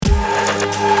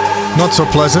not so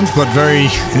pleasant, but very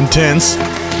intense.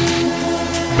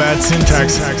 Bad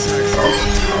syntax.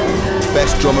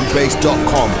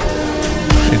 BestDrumAndBass.com.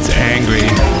 It's angry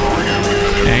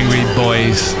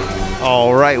boys.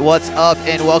 All right, what's up,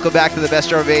 and welcome back to the Best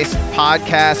Drum and Bass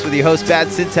podcast with your host, Bad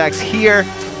Syntax, here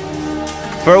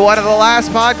for one of the last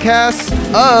podcasts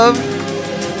of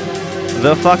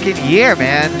the fucking year,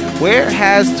 man. Where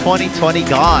has 2020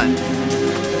 gone?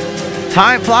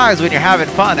 Time flies when you're having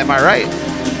fun, am I right?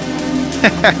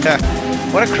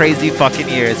 What a crazy fucking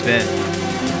year it's been.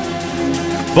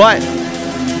 But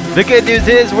the good news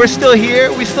is we're still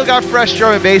here. We still got fresh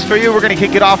drum and bass for you. We're going to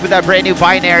kick it off with that brand new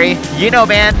binary. You know,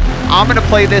 man, I'm going to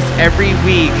play this every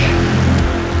week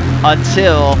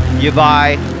until you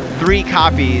buy 3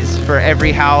 copies for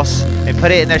every house and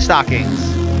put it in their stockings.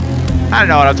 I don't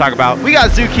know what I'm talking about. We got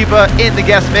Zukeepa in the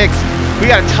guest mix. We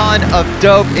got a ton of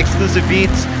dope exclusive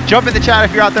beats. Jump in the chat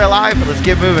if you're out there live. Let's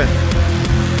get moving.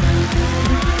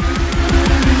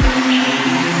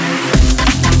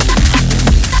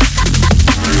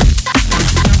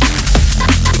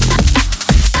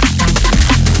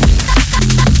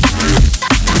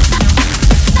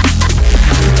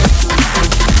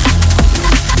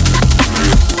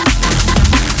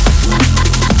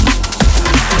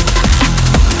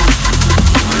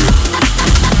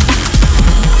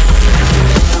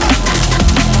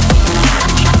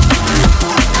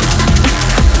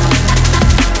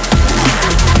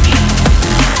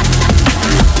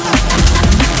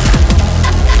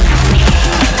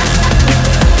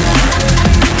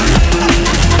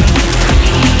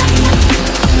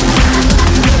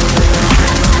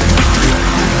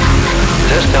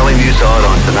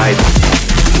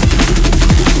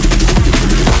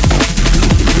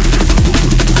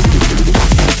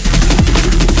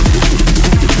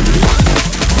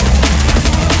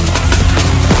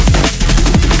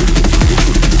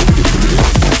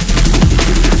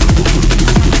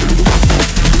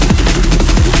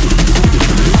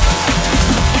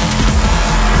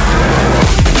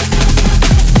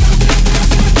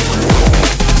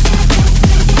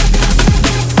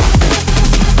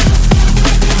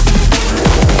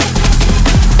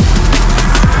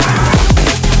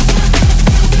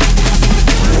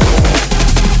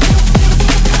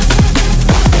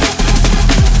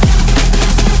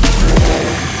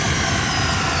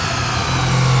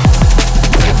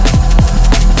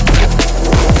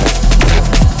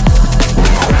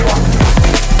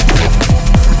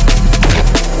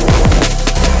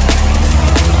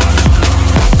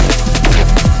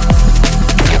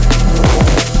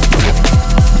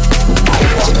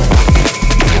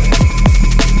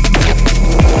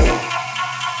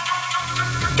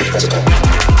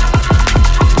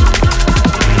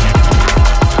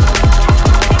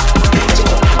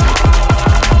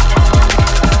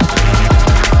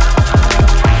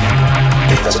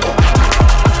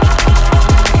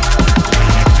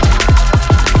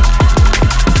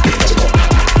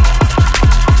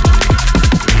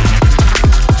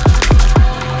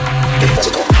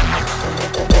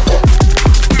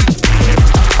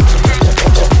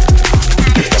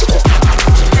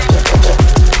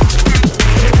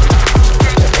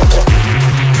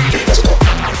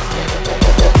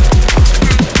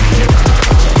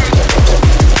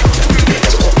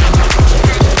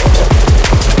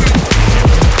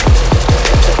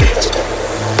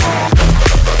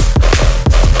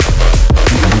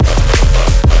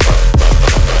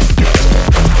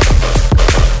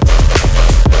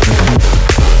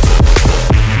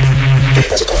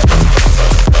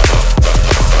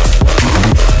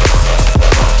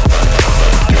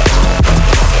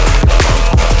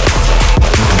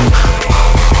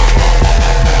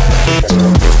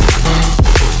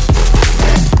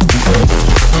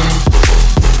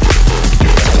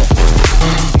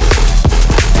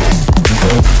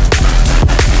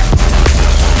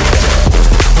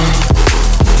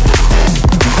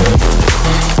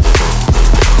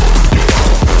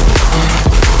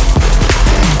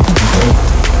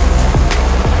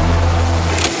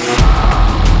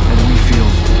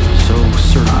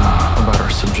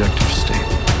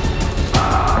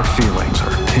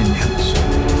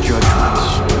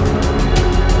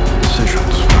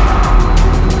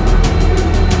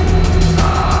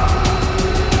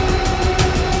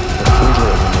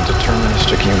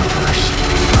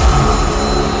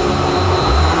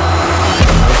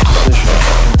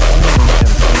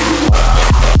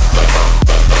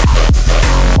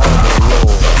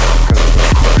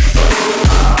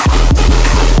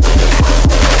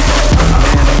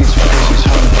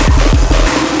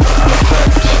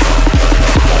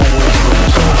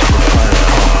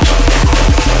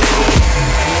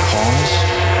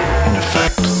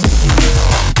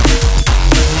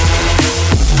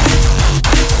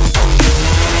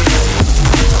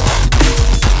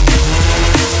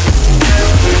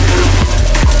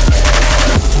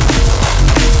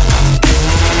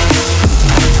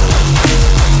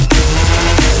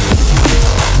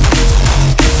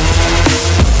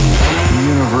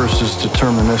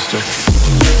 mystic.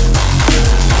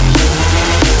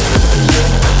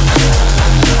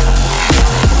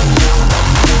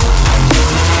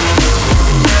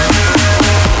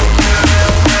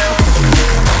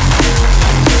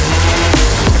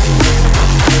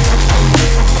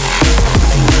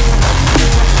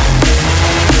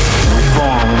 We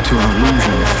fall into an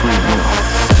illusion of free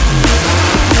will.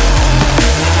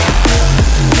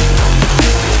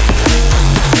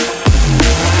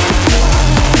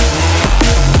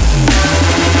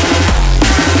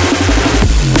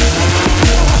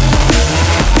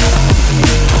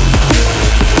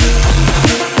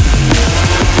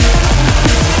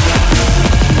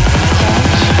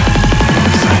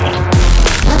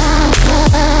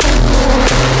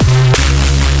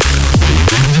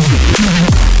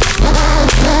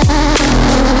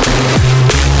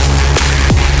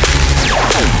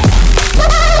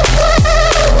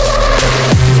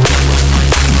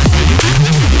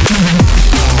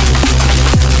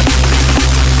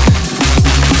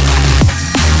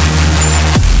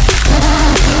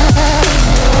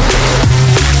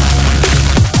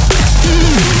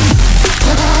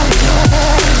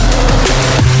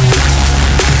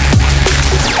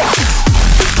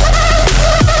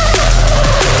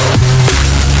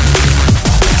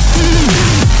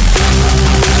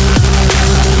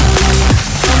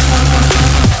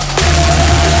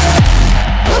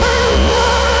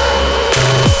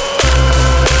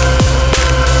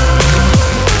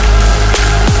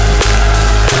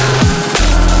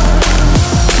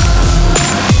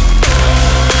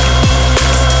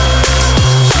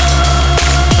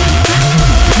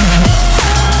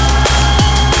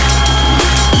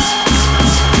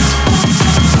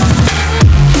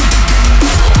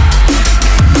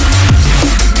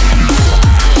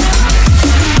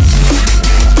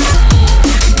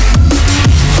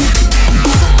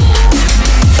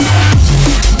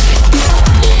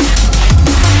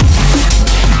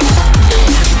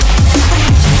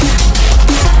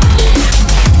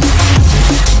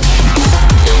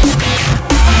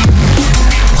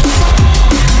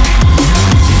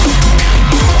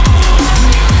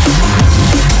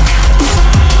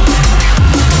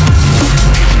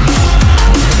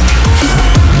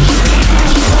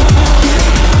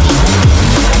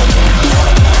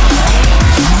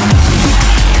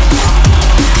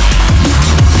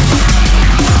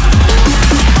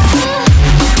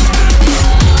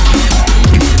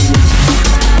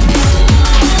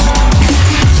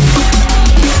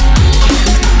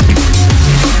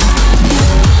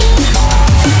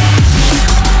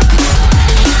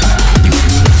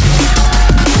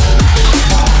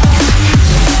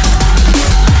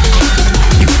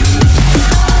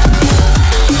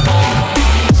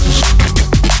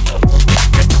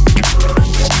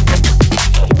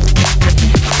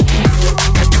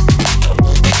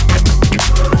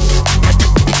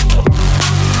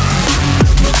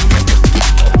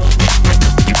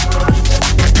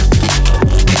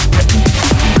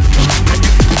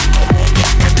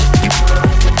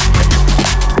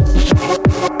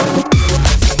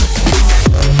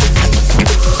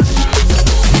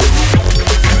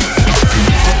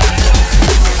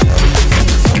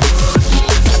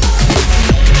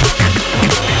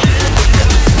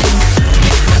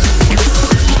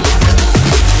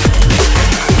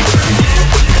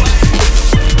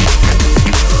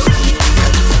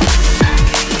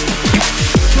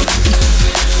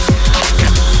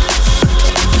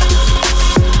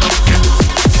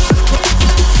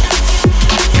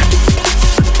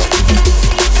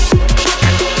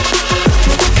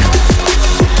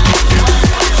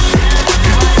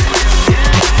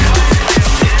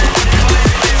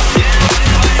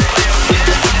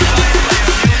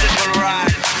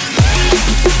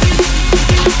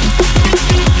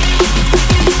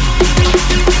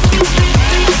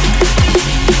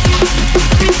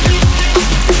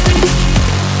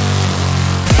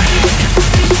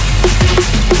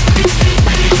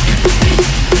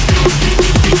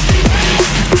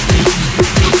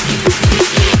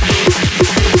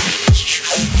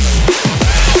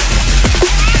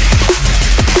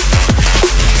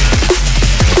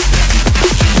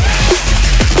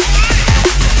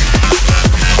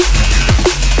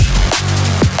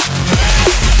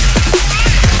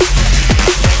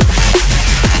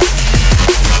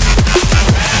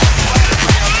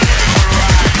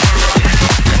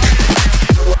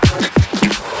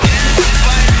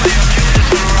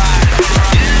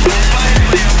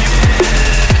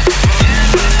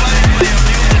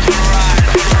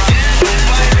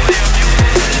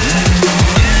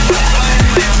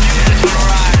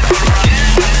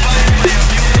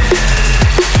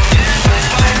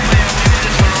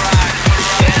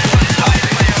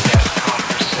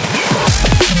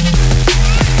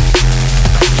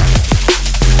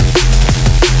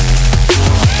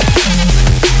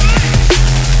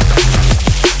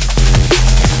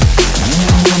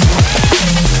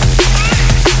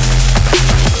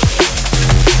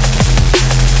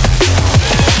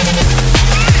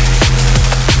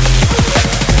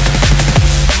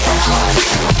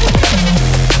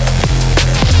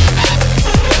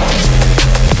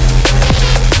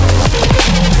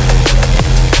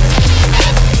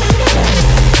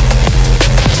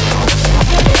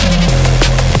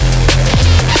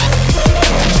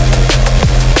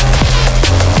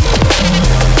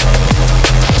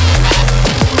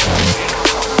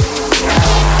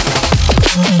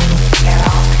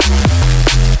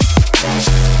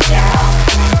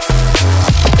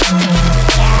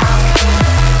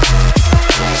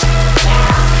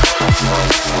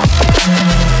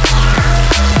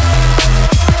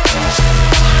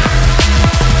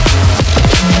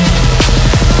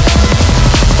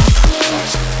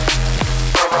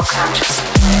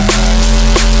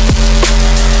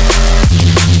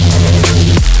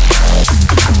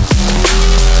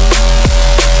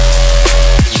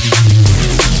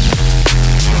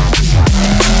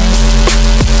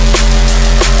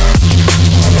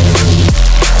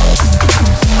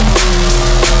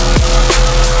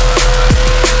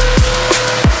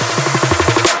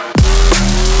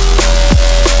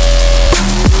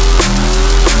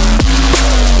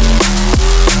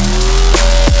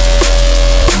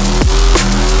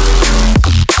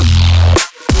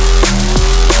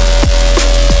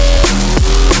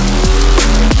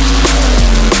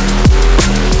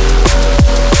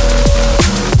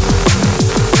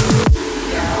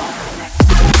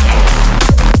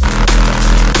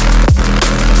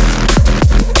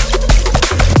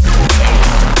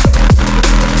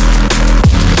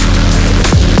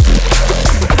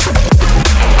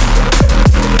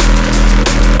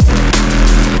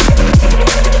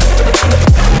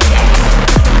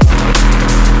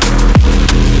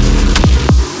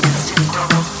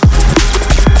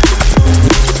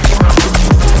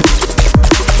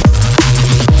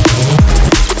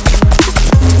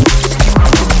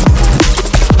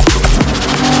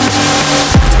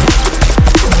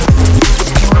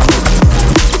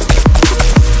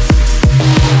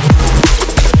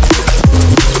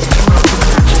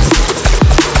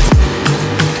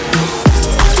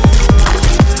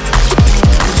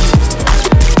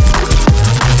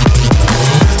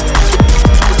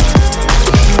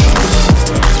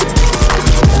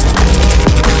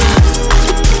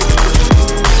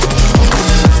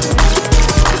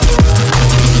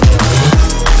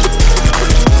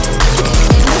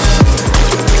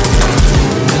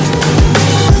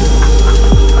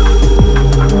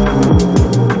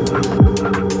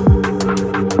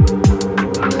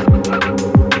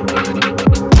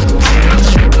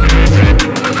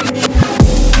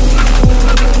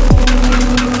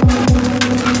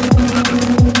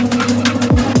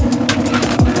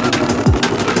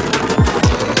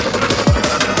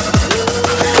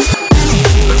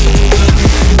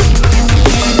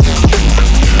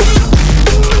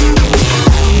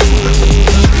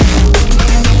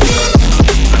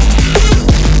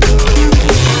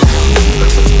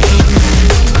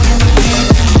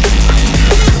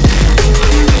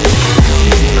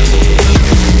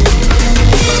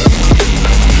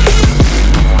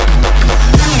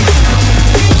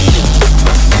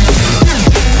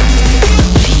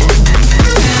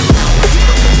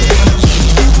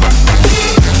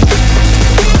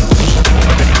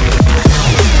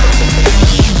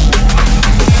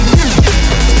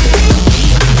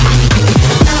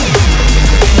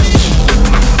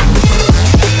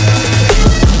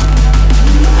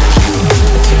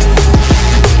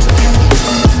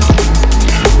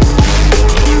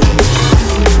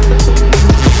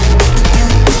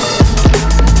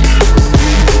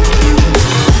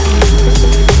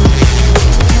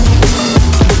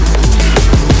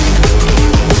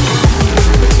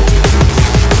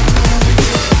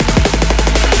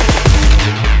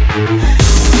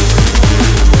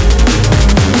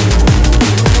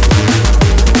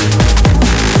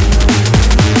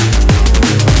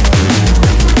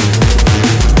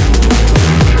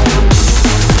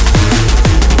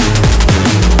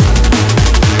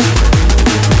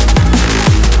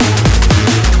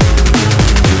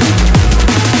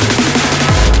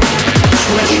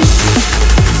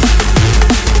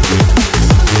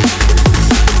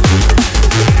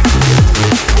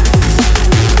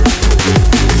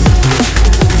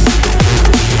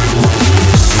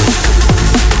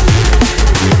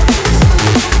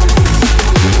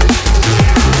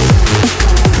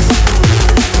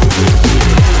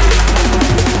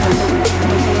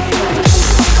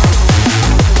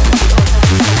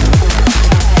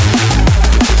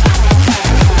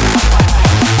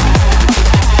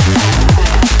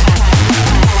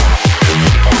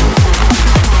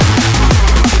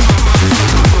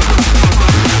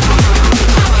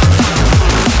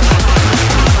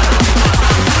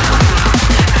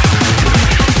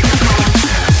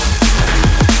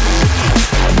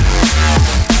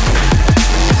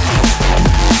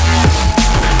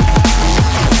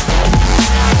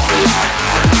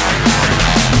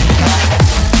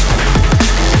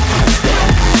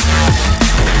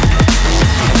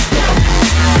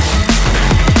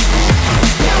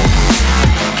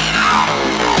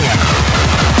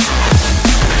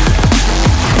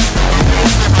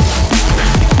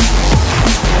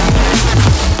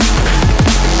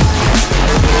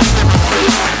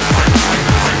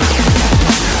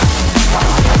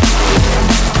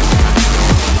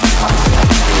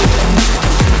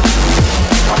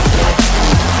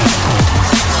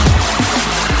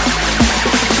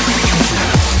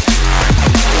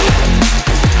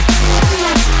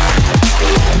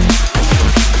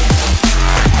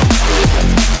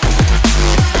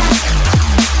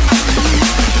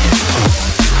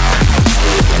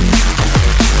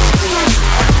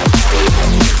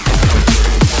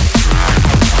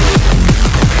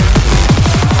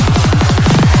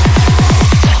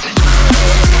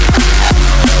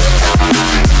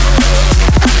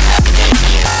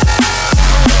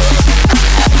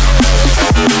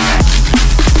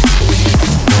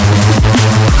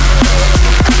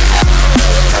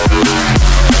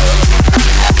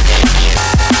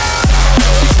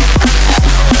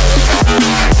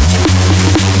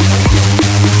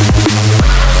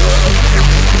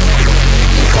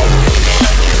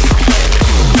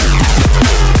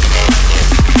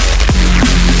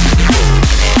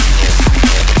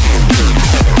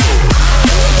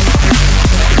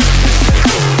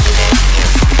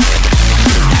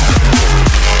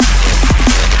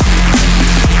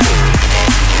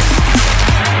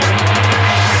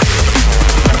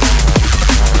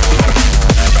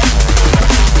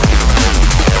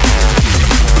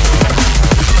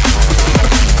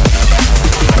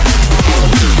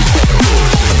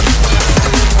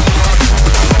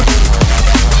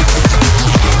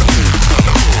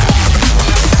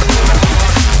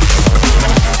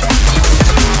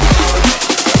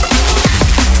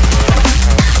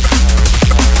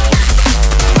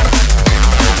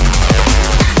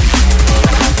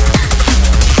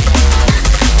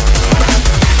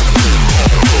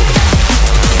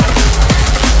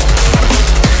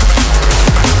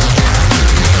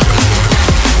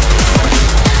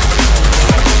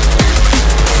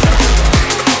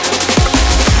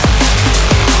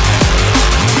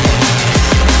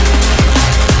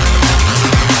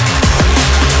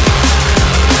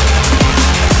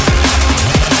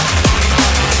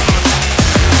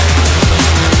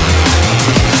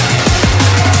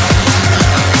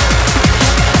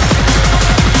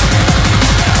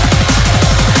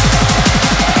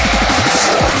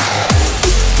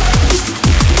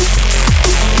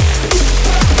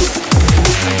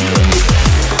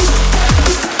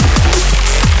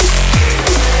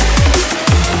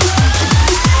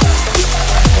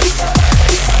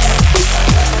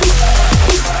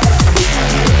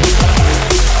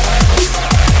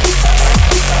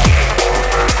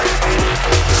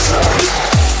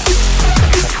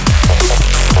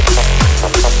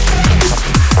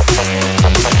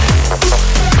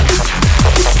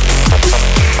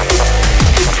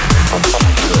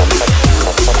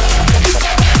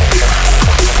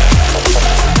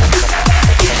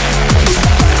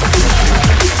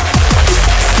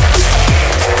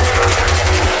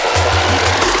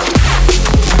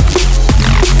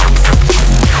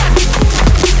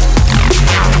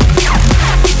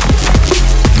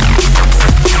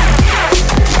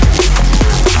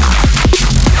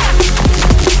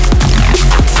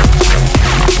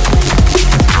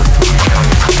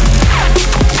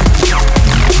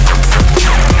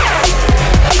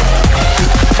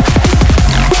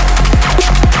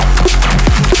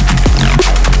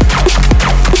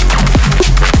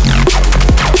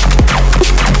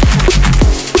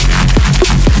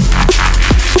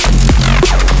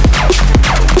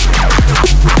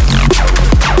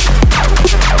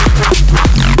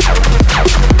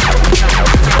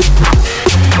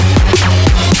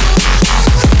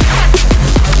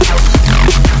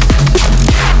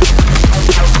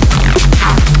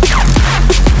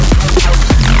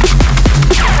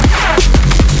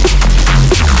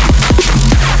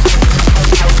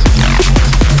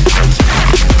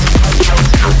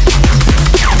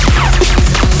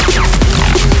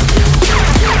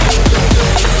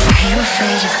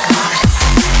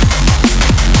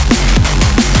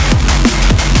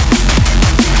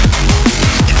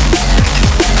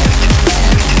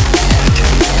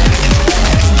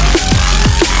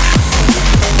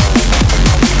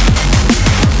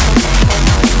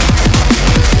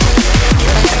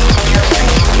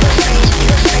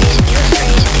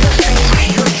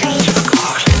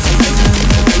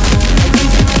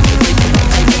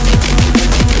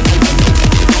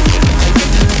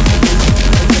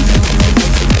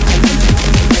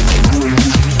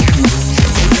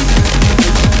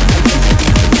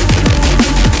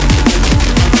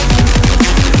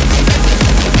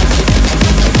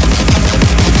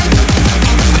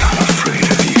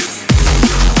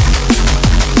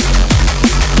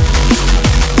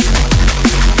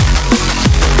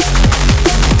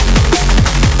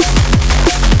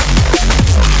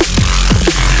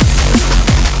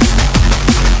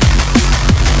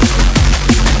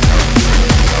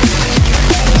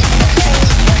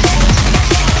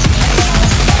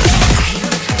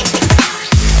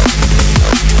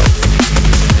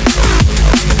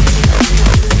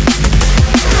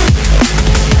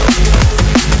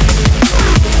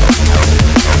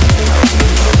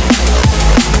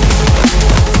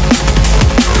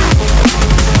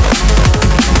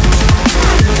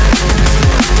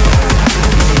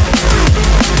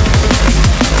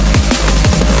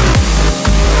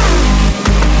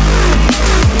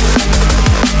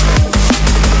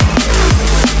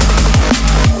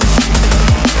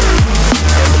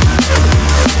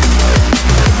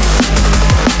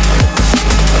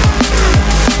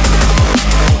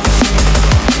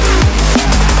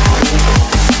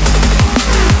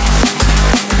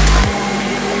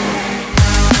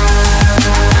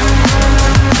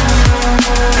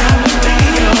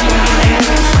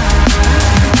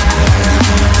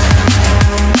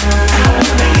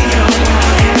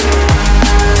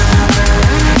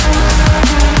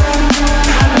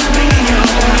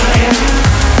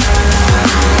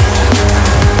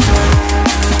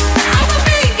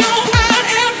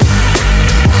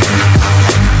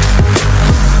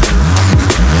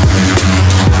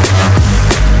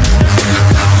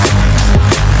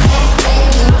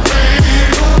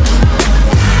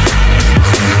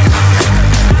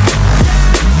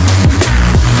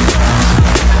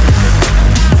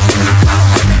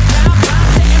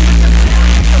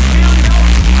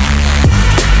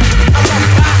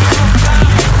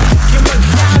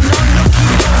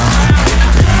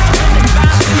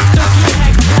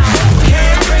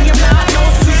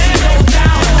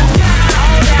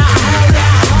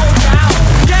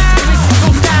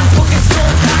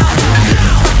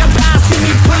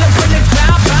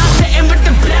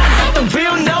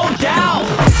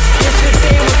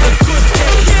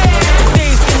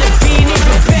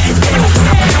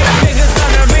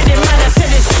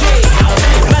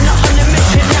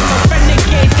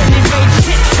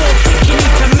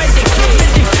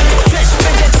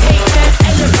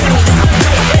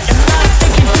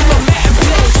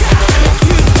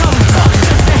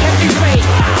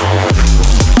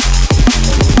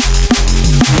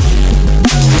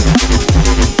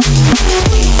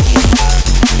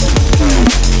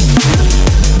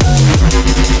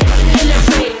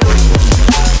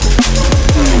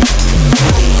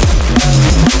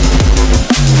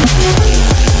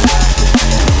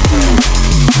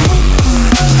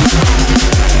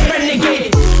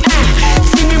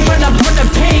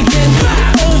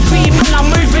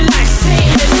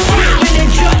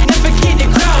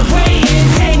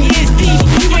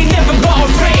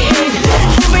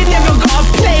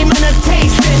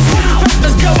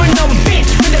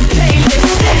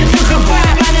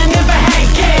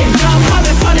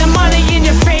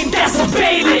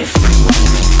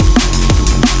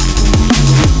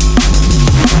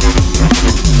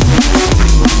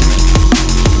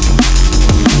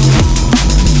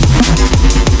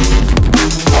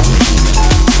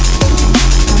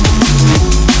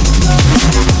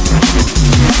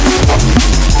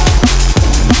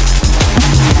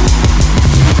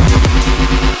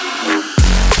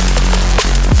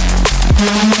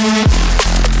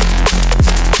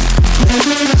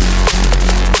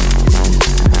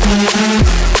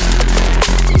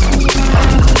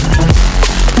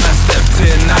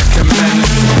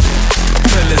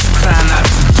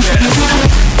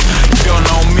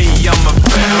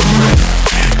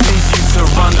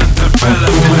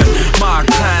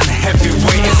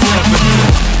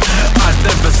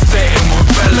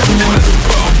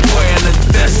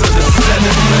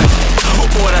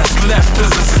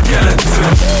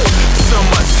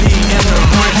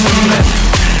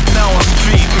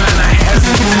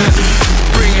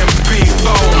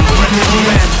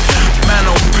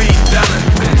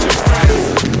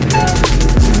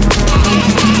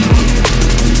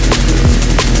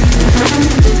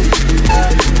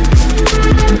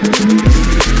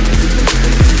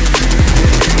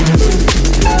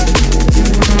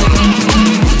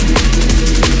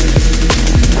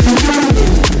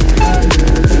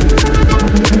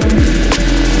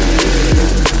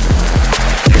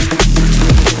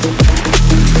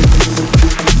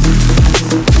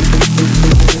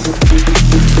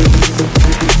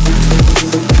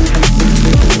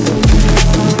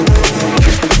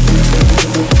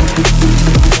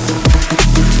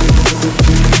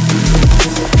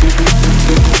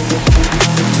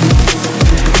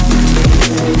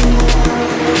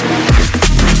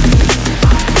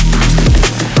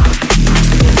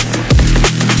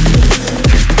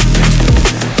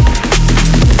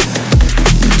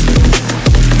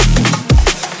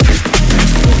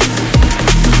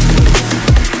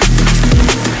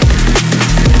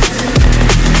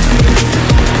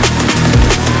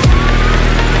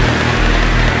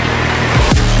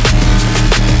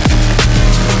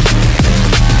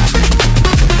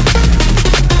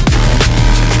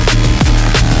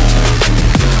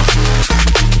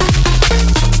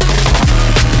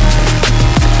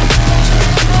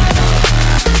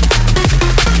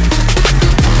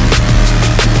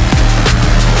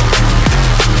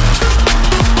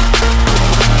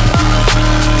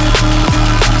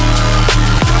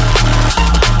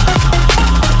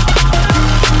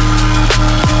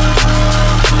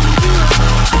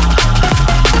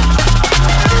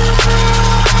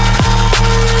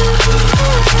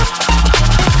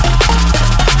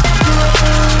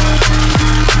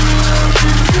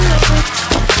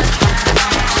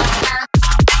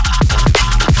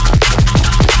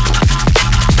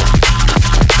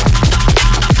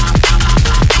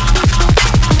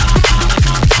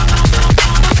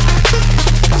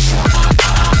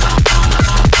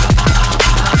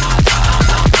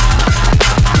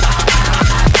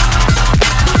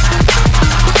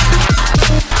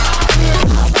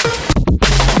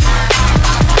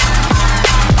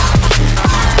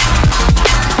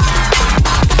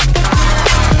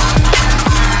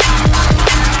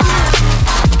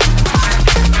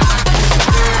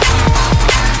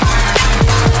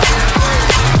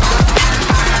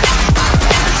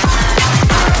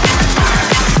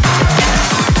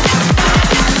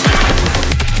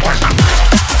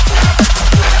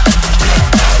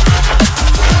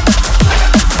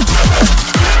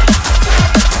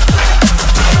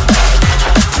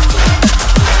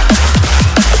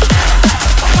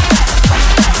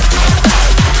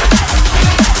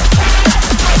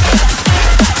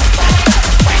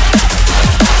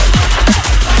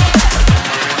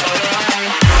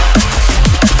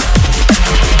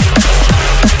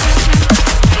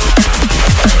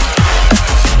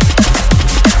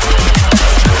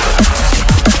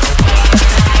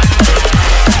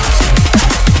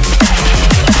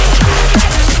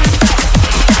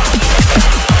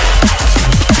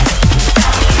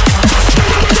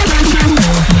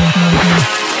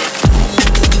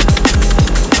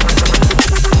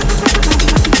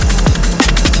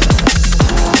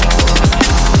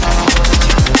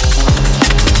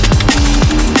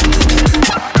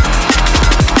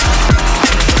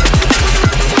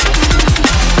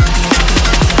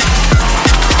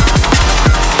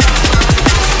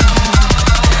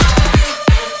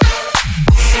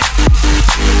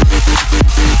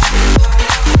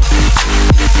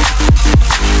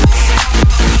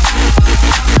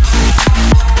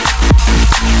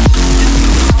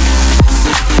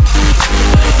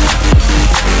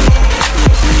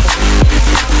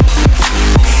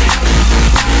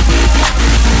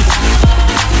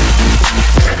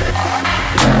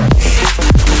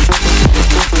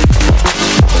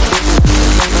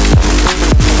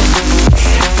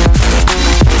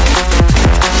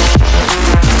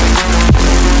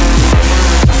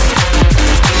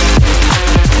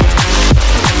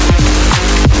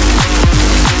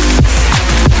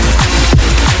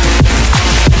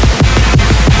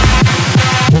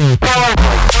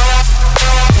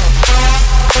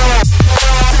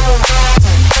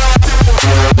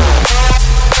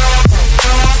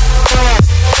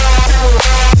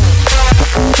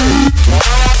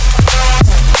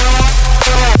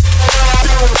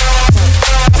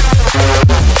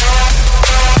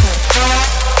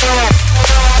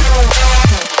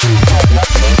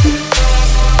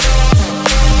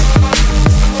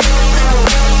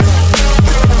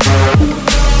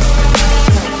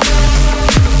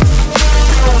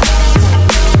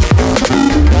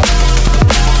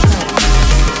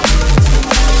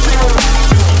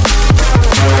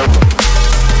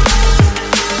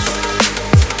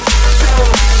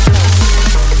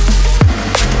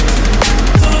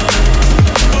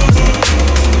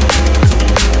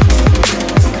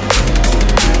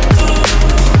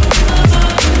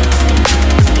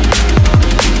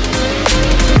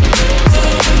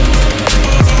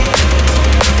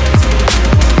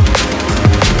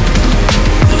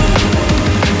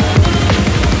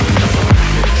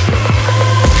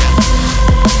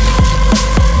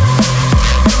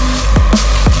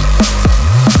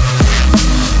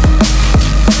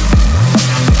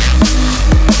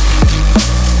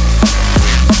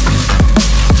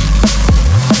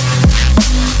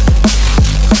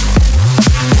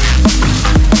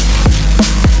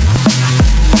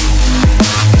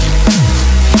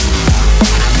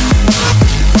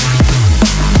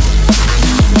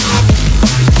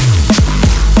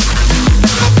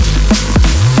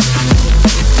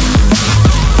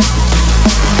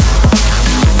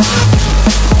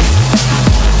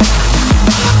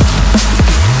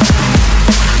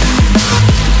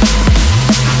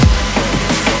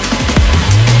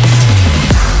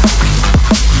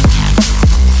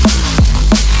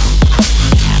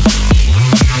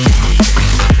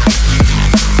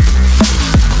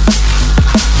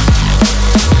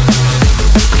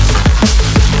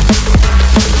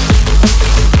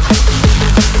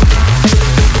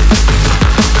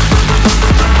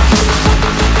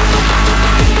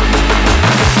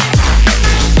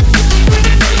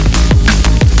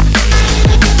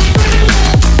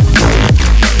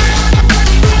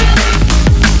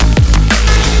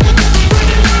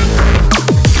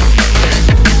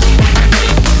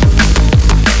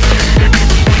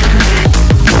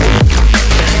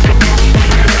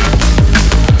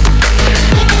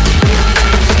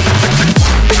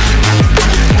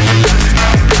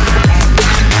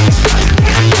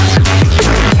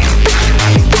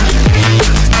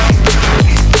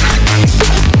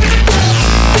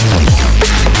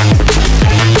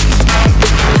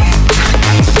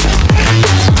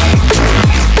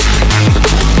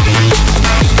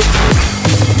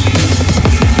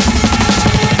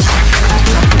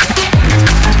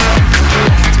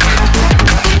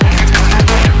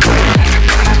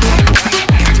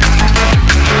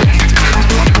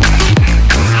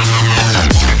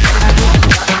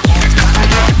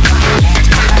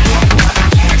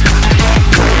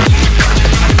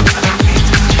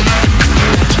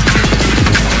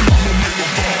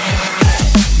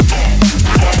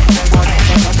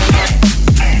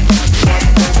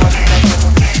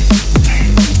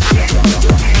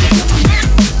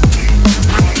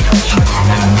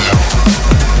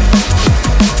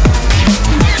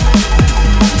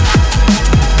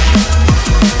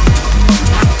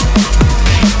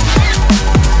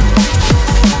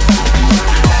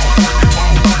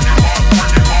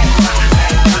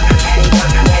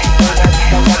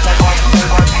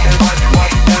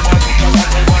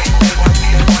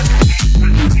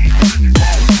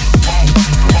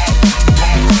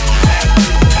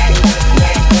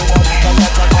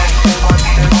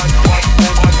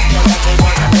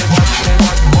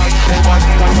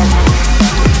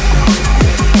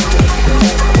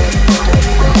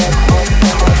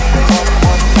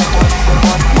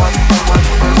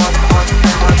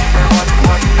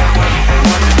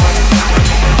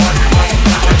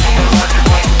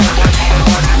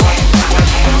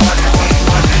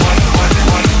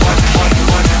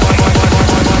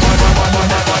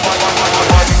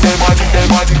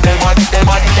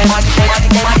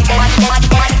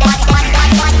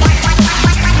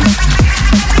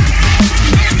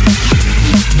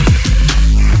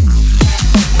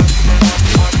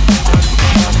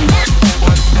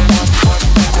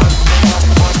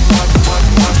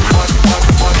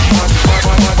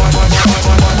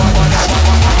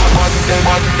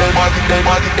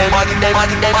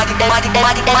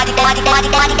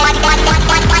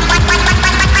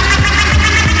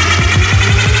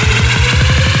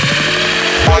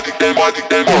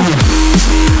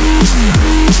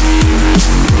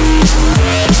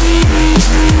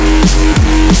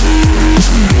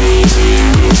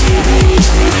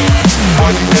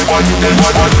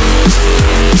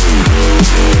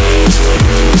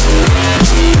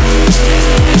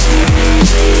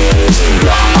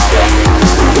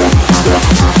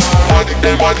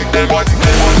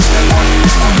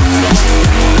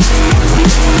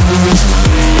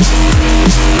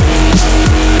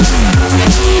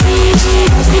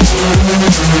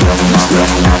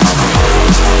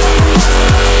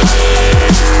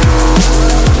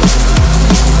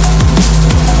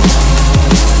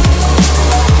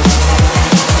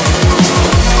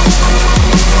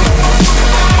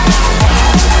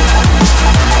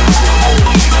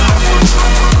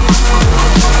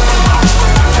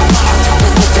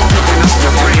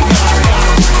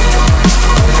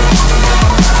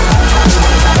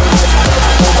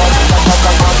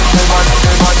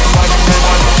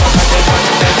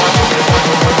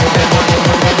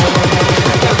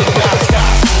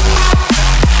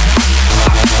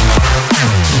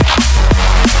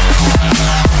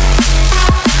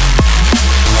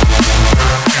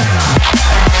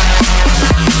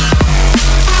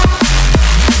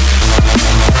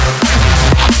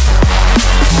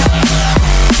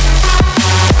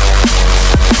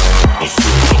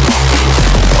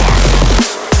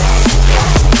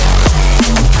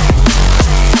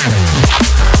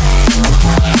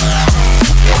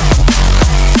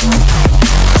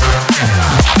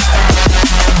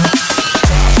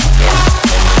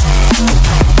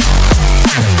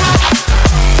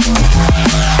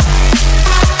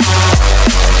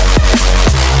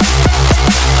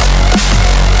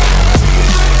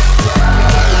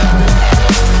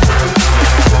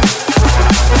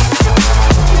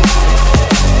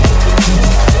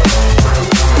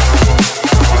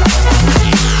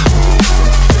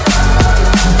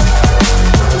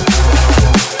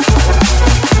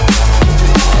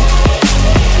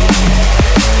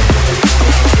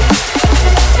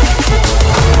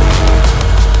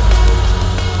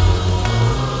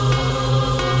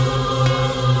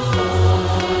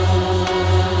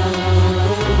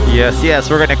 Yes,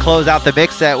 we're going to close out the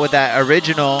mix set with that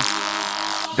original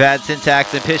Bad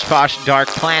Syntax and Pish Posh Dark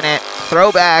Planet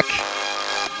throwback.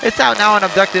 It's out now on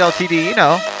Abducted LTD, you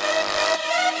know.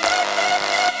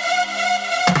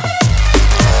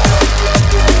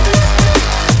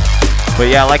 But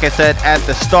yeah, like I said at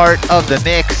the start of the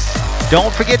mix,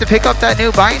 don't forget to pick up that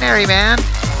new binary, man.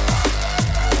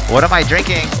 What am I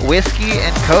drinking? Whiskey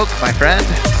and Coke, my friend.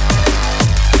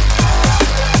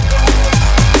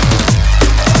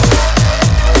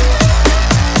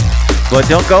 But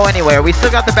don't go anywhere. We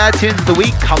still got the bad tunes of the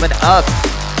week coming up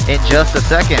in just a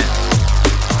second.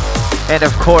 And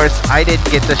of course, I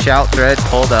didn't get the shout thread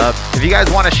pulled up. If you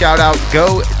guys want to shout out,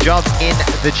 go jump in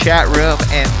the chat room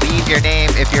and leave your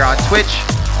name if you're on Twitch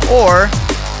or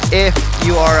if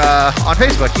you are on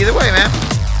Facebook. Either way, man.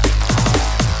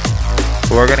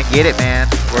 We're going to get it,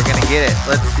 man. We're going to get it.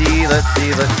 Let's see.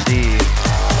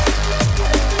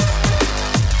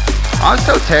 I'm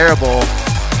so terrible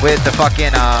with the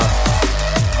fucking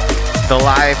the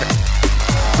live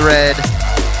thread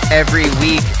every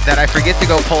week that I forget to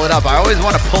go pull it up. I always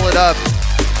want to pull it up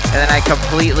and then I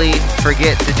completely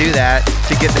forget to do that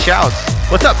to get the shouts.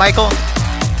 What's up, Michael?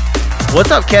 What's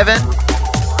up, Kevin?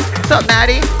 What's up,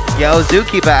 Maddie? Yo,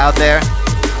 Zukeepa out there.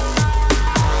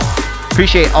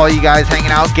 Appreciate all you guys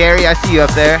hanging out. Gary, I see you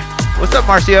up there. What's up,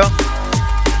 Marcio?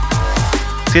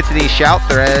 Let's get to the shout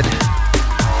thread.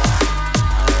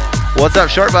 What's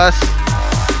up, Short Bus?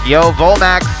 Yo,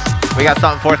 Volmax. We got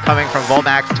something forthcoming from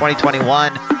Volmax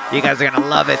 2021. You guys are going to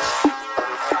love it.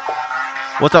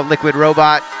 What's up, Liquid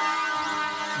Robot?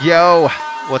 Yo,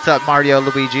 what's up, Mario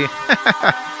Luigi?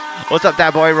 What's up,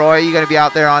 that boy Roy? You going to be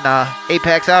out there on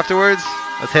Apex afterwards?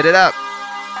 Let's hit it up.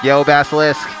 Yo,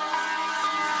 Basilisk.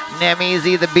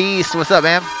 Nemezy the Beast. What's up,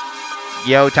 man?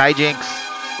 Yo, Ty Jinx.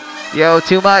 Yo,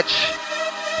 Too Much.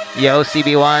 Yo,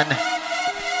 CB1.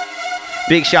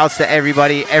 Big shouts to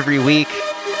everybody every week.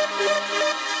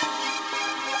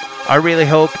 I really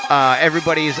hope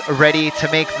everybody's ready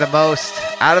to make the most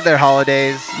out of their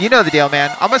holidays. You know the deal,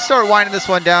 man. I'm going to start winding this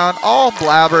one down. I'll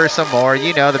blabber some more.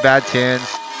 You know the bad tunes.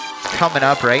 It's coming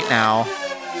up right now.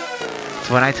 It's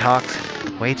when I talked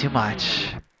way too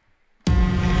much.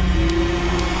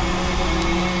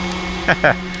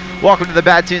 Welcome to the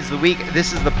Bad Tunes of the Week.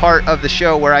 This is the part of the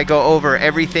show where I go over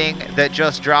everything that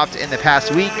just dropped in the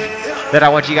past week. that I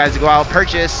want you guys to go out,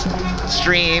 purchase,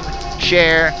 stream,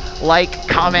 share, like,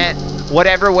 comment,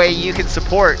 whatever way you can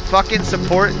support. Fucking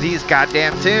support these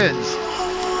goddamn tunes.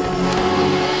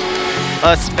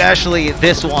 Especially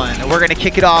this one. We're going to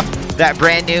kick it off, that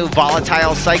brand new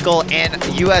Volatile Cycle and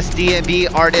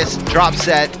USDNB artist drop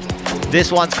set.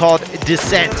 This one's called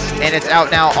Descent, and it's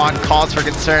out now on Cause for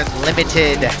Concern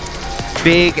Limited.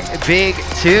 Big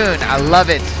tune. I love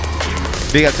it.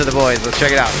 Big up to the boys. Let's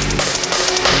check it out.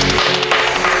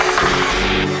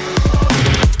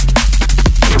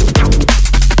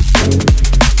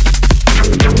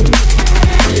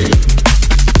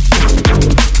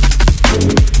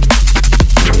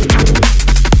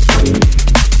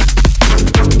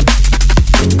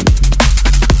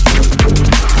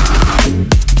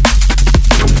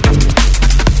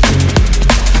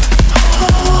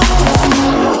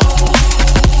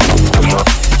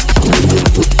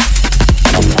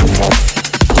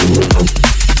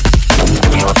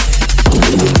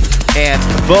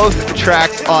 Both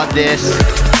tracks on this,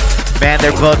 man,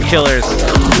 they're both killers.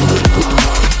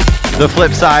 The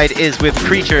flip side is with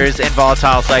Creatures and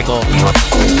Volatile Cycle.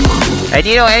 And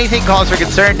you know, anything Cause for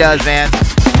Concern does, man,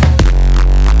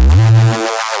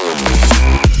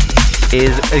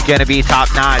 is gonna be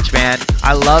top notch, man.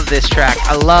 I love this track.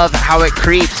 I love how it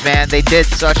creeps, man. They did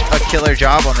such a killer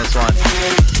job on this one.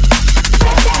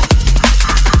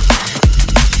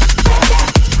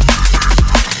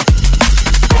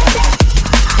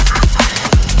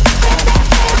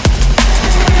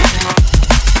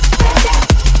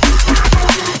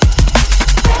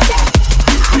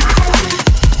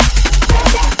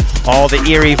 All the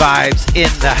eerie vibes in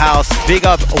the house. Big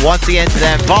up once again to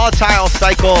them. Volatile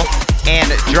Cycle and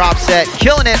Drop Set.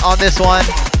 Killing it on this one.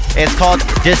 It's called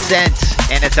Descent,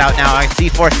 and it's out now on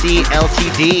C4C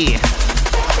LTD.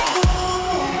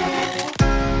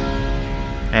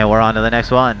 And we're on to the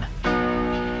next one.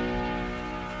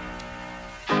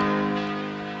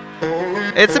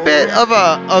 It's a bit of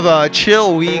a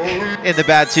chill week in the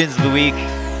Bad Tunes of the Week.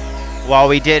 While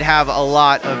we did have a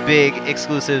lot of big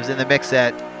exclusives in the mix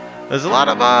set, there's a lot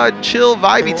of chill,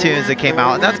 vibey tunes that came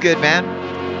out, and that's good, man.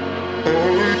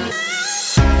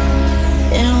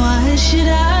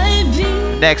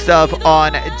 Next up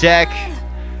on deck,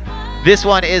 this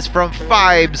one is from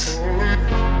Fibes.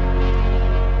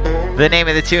 The name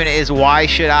of the tune is Why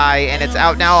Should I, and it's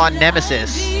out now on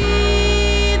Nemesis.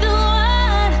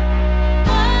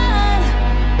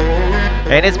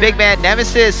 And it's big, man.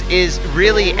 Nemesis is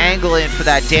really angling for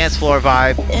that dance floor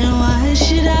vibe. And why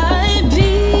should I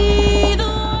be?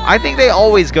 I think they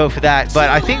always go for that, but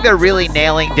I think they're really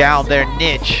nailing down their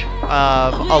niche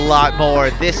a lot more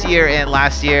this year and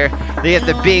last year. They have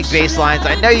the big bass lines.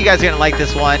 I know you guys are going to like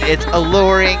this one. It's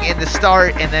alluring in the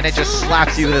start, and then it just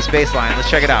slaps you with this bass line. Let's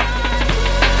check it out.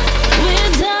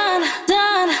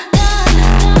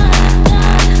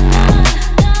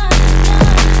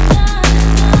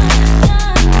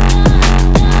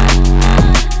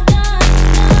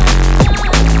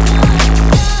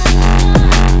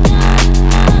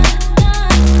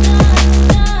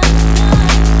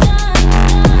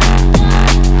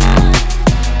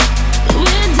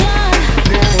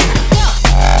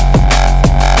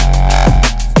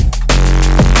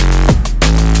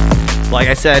 Like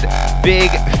I said,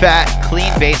 big, fat,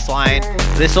 clean bass line.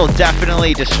 This will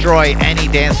definitely destroy any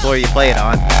dance floor you play it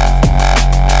on.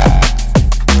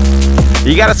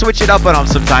 You gotta switch it up on them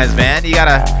sometimes, man. You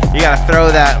gotta throw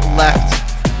that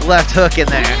left hook in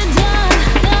there.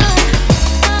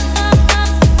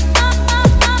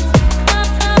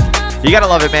 You gotta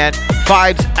love it, man.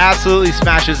 Fibes absolutely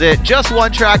smashes it. Just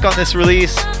one track on this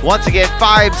release. Once again,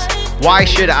 Fibes, Why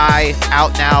Should I,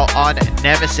 out now on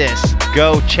Nemesis.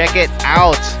 Go check it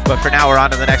out. But for now, we're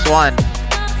on to the next one.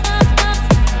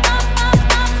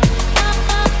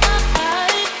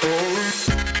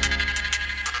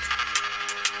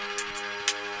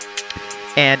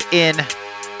 And in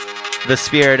the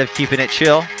spirit of keeping it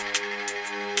chill,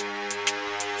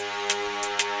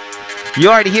 you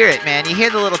already hear it, man. You hear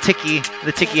the little ticky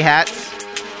hats.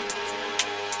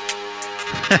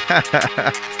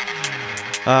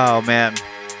 Oh, man.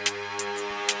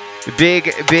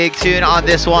 Big tune on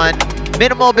this one.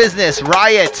 Minimal Business,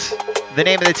 Riot. The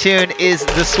name of the tune is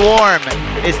The Swarm.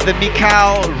 It's the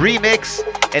Mikal remix,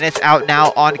 and it's out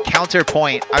now on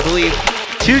Counterpoint. I believe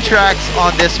 2 tracks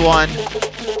on this one.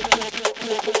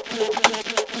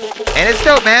 And it's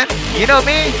dope, man. You know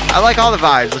me, I like all the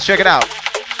vibes. Let's check it out.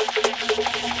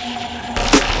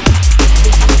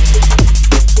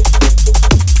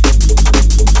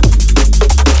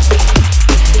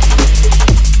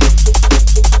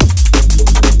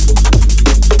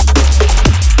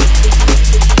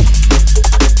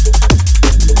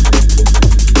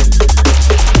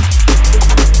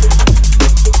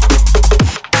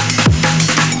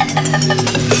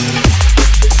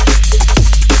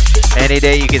 Any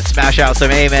day you can smash out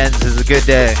some amens is a good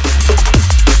day.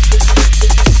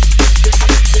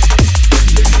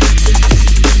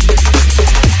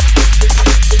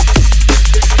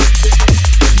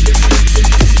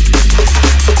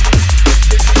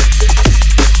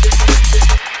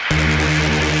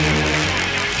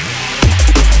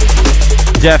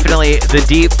 Definitely the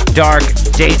deep, dark,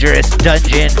 dangerous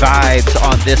dungeon vibes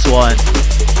on this one.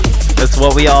 That's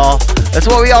what we all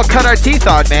cut our teeth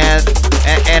on, man.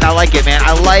 And I like it, man.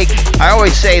 I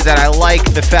always say that I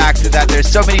like the fact that there's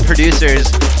so many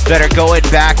producers that are going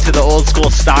back to the old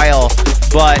school style,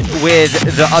 but with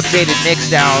the updated mix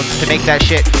downs to make that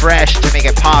shit fresh, to make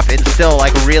it pop and still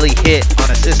like really hit on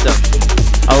a system.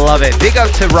 I love it. Big up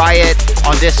to Riot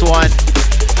on this one.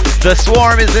 The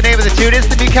Swarm is the name of the tune. It's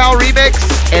the Mikal remix,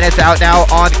 and it's out now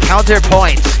on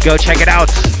Counterpoint. Go check it out.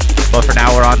 But for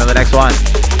now, we're on to the next one.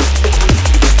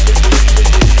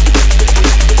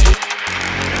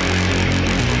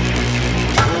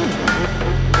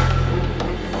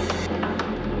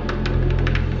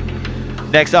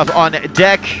 Next up on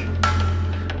deck,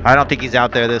 I don't think he's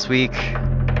out there this week,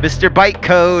 Mr.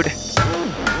 Bytecode.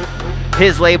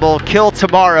 His label, Kill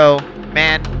Tomorrow.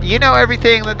 Man, you know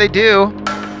everything that they do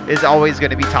is always going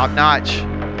to be top notch.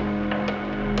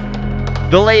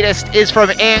 The latest is from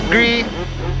Angry.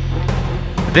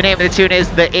 The name of the tune is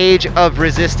The Age of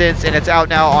Resistance, and it's out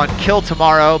now on Kill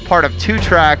Tomorrow, part of 2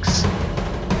 tracks.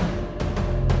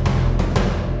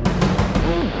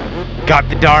 Got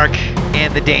the dark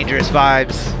and the dangerous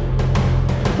vibes.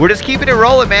 We're just keeping it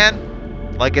rolling,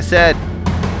 man. Like I said,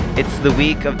 it's the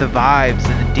week of the vibes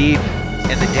and the deep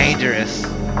and the dangerous.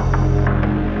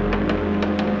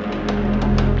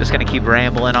 Just gonna keep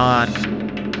rambling on.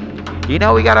 You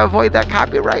know we gotta avoid that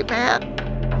copyright, man.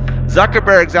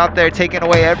 Zuckerberg's out there taking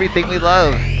away everything we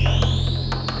love.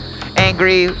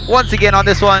 Angry once again on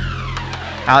this one.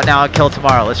 Out now on Kill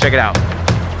Tomorrow. Let's check it out.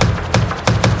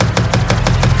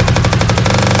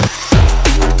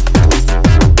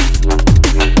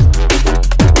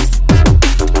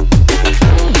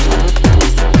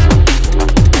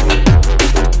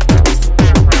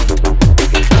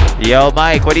 Yo,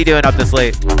 Mike, what are you doing up this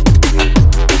late?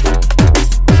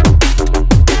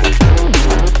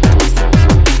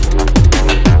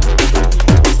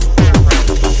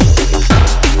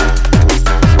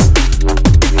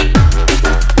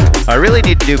 I really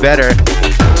need to do better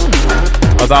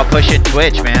about pushing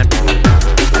Twitch, man.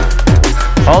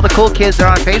 All the cool kids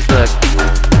are on Facebook.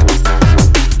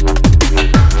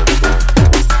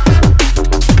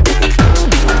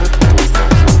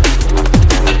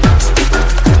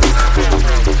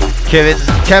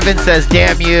 Kevin says,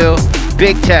 damn you,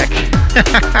 big tech.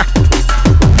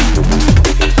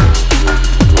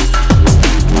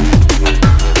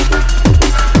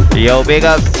 Yo, big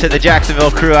ups to the Jacksonville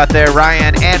crew out there,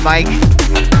 Ryan and Mike.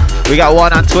 We got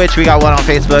one on Twitch, we got one on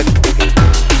Facebook.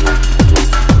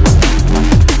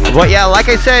 But yeah, like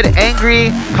I said,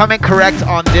 Angry coming correct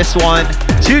on this one.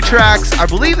 2 tracks. I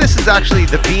believe this is actually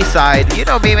the B-side. You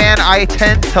know me, man. I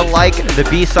tend to like the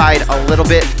B-side a little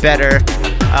bit better.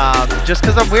 Just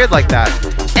because I'm weird like that.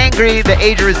 Angry, The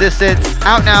Age of Resistance,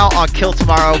 out now on Kill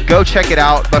Tomorrow. Go check it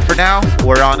out. But for now,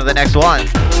 we're on to the next one.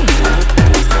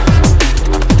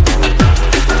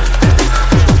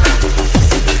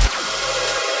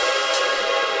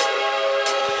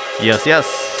 Yes, yes.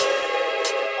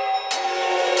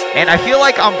 And I feel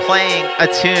like I'm playing a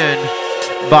tune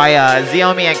by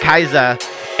Xiaomi and Kaiza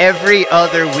every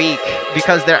other week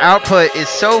because their output is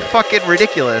so fucking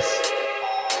ridiculous.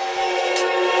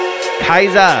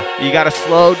 Kaiza, you gotta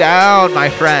slow down, my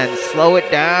friend. Slow it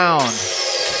down.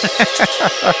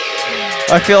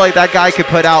 I feel like that guy could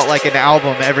put out like an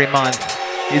album every month.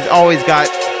 He's always got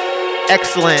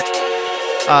excellent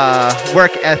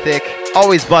work ethic.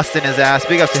 Always busting his ass.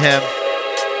 Big up to him.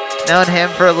 Known him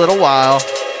for a little while.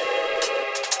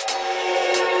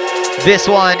 This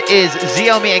one is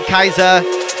Xiaomi and Kaiza,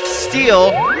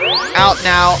 Steel, out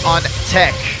now on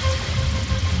Tech.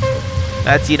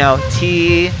 That's, you know,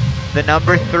 T, the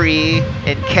number 3,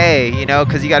 and K, you know,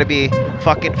 because you got to be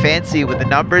fucking fancy with the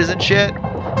numbers and shit.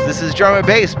 This is drum and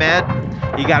bass, man.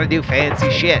 You got to do fancy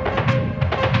shit.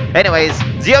 Anyways,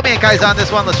 Xiaomi and Kaiza on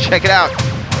this one. Let's check it out.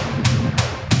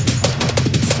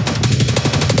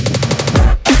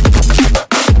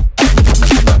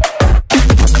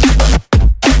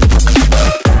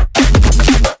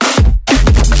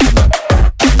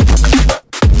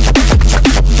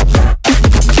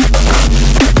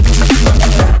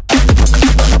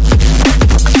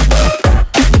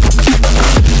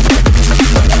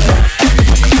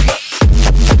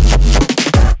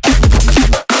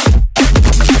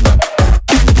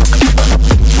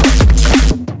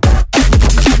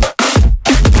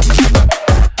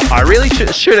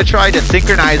 sure to try to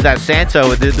synchronize that Santo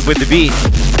with the beat.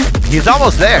 He's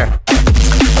almost there.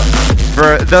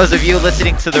 For those of you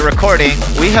listening to the recording,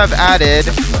 we have added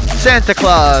Santa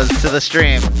Claus to the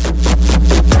stream.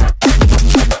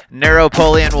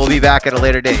 Neuropolian will be back at a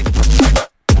later date.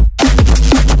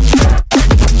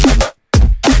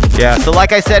 Yeah, so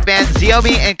like I said, man,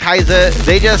 Xiaomi and Kaiza,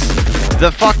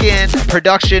 the fucking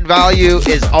production value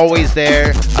is always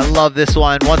there. I love this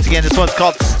one. Once again, this one's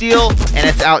called Steel, and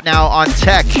it's out now on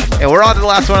Tech. And we're on to the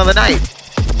last one of the night.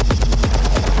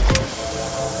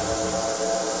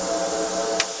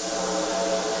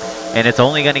 And it's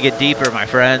only going to get deeper, my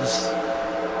friends.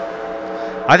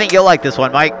 I think you'll like this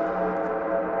one, Mike.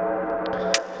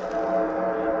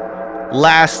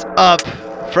 Last up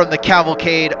from the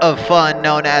cavalcade of fun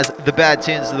known as the Bad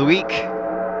Tunes of the Week.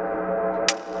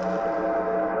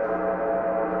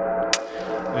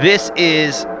 This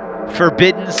is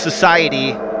Forbidden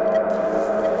Society.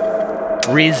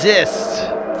 Resist.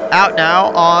 Out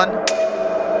now on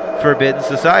Forbidden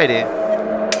Society.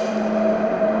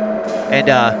 And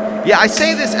yeah, I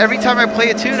say this every time I play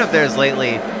a tune of theirs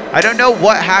lately. I don't know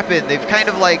what happened. They've kind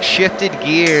of like shifted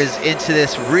gears into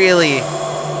this really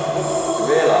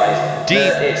realise deep,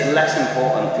 that it's less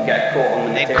important to get caught on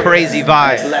the material and crazy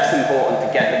vibe. It's less important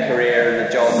to get the career and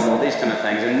the job and all these kind of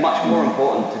things, and much more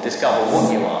important to discover what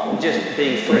you are and just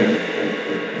being free.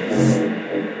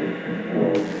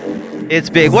 It's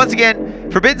big. Once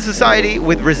again, Forbidden Society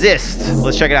with Resist.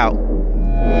 Let's check it out.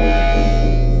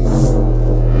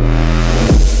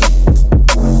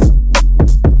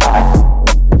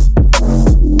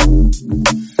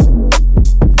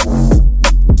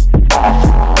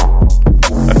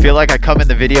 I feel like I come in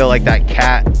the video like that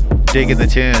cat digging the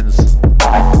tunes.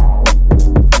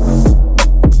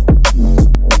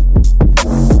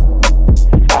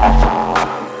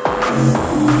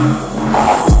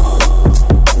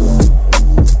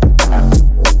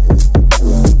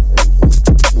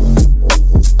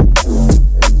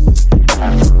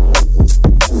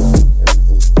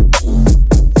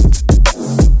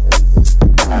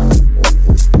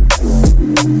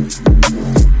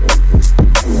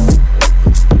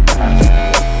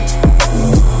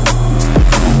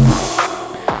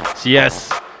 Yes,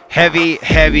 heavy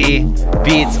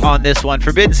beats on this one.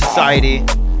 Forbidden Society,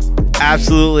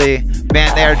 absolutely.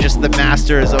 Man, they are just the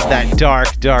masters of that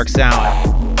dark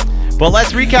sound. But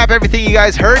let's recap everything you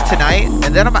guys heard tonight,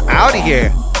 and then I'm out of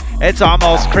here. It's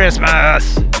almost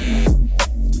Christmas.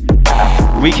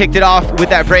 We kicked it off with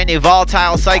that brand new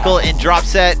Volatile Cycle in drop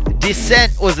set.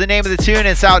 Descent was the name of the tune, and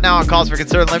it's out now on Calls for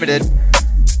Concern Limited.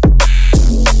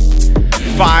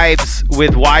 Vibes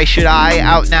with Why Should I,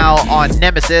 out now on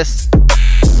Nemesis.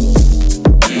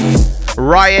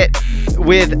 Riot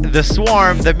with The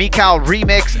Swarm, the Mikal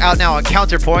remix, out now on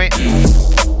Counterpoint.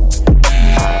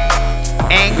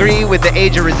 Angry with The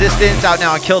Age of Resistance, out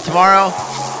now on Kill Tomorrow.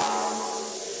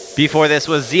 Before this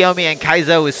was Xiaomi and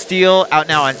Kaizo with Steel, out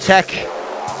now on Tech.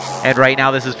 And right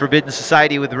now this is Forbidden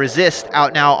Society with Resist,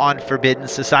 out now on Forbidden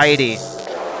Society.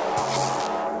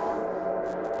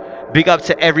 Big up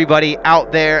to everybody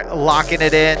out there locking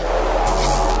it in.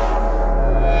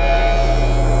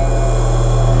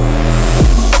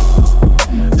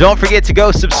 Don't forget to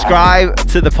go subscribe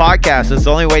to the podcast. It's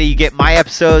the only way you get my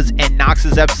episodes and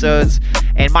Knox's episodes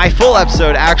and my full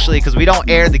episode, actually, because we don't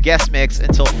air the guest mix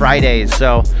until Fridays.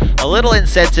 So a little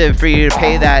incentive for you to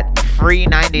pay that free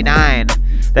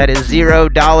 $99. That is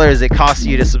 $0 it costs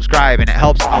you to subscribe, and it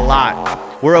helps a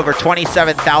lot. We're over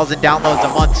 27,000 downloads a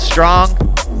month strong.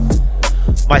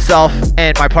 Myself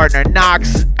and my partner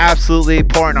Knox absolutely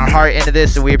pouring our heart into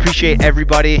this, and we appreciate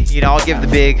everybody. You know, I'll give the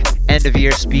big end of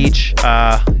year speech,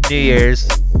 New Year's.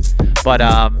 But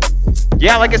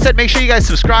yeah, like I said, make sure you guys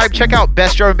subscribe. Check out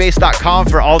bestdrumandbass.com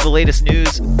for all the latest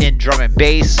news in drum and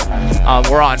bass.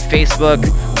 We're on Facebook,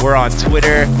 we're on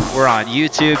Twitter, we're on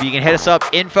YouTube. You can hit us up,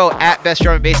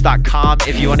 info@bestdrumandbass.com,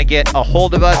 if you want to get a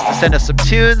hold of us to send us some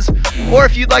tunes, or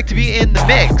if you'd like to be in the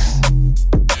mix.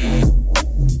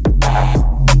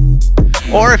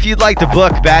 Or if you'd like to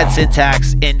book Bad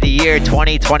Syntax in the year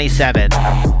 2027,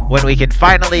 when we can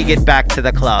finally get back to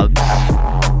the clubs.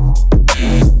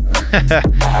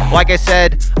 Like I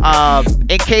said,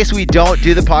 in case we don't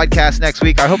do the podcast next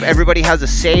week, I hope everybody has a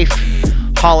safe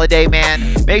holiday, man.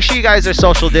 Make sure you guys are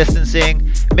social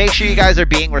distancing. Make sure you guys are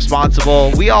being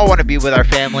responsible. We all want to be with our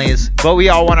families, but we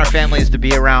all want our families to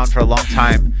be around for a long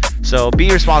time. So be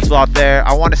responsible out there.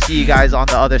 I want to see you guys on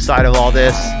the other side of all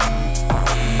this.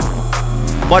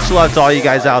 Much love to all you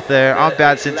guys out there. I'm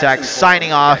Bad Syntax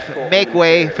signing off. Make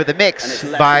way for the mix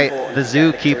by the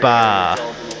Zukeepa.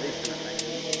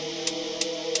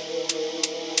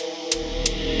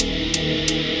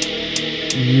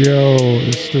 Yo,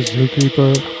 it's the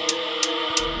Zukeepa.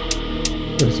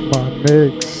 It's my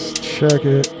mix. Check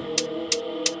it.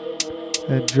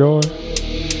 Enjoy.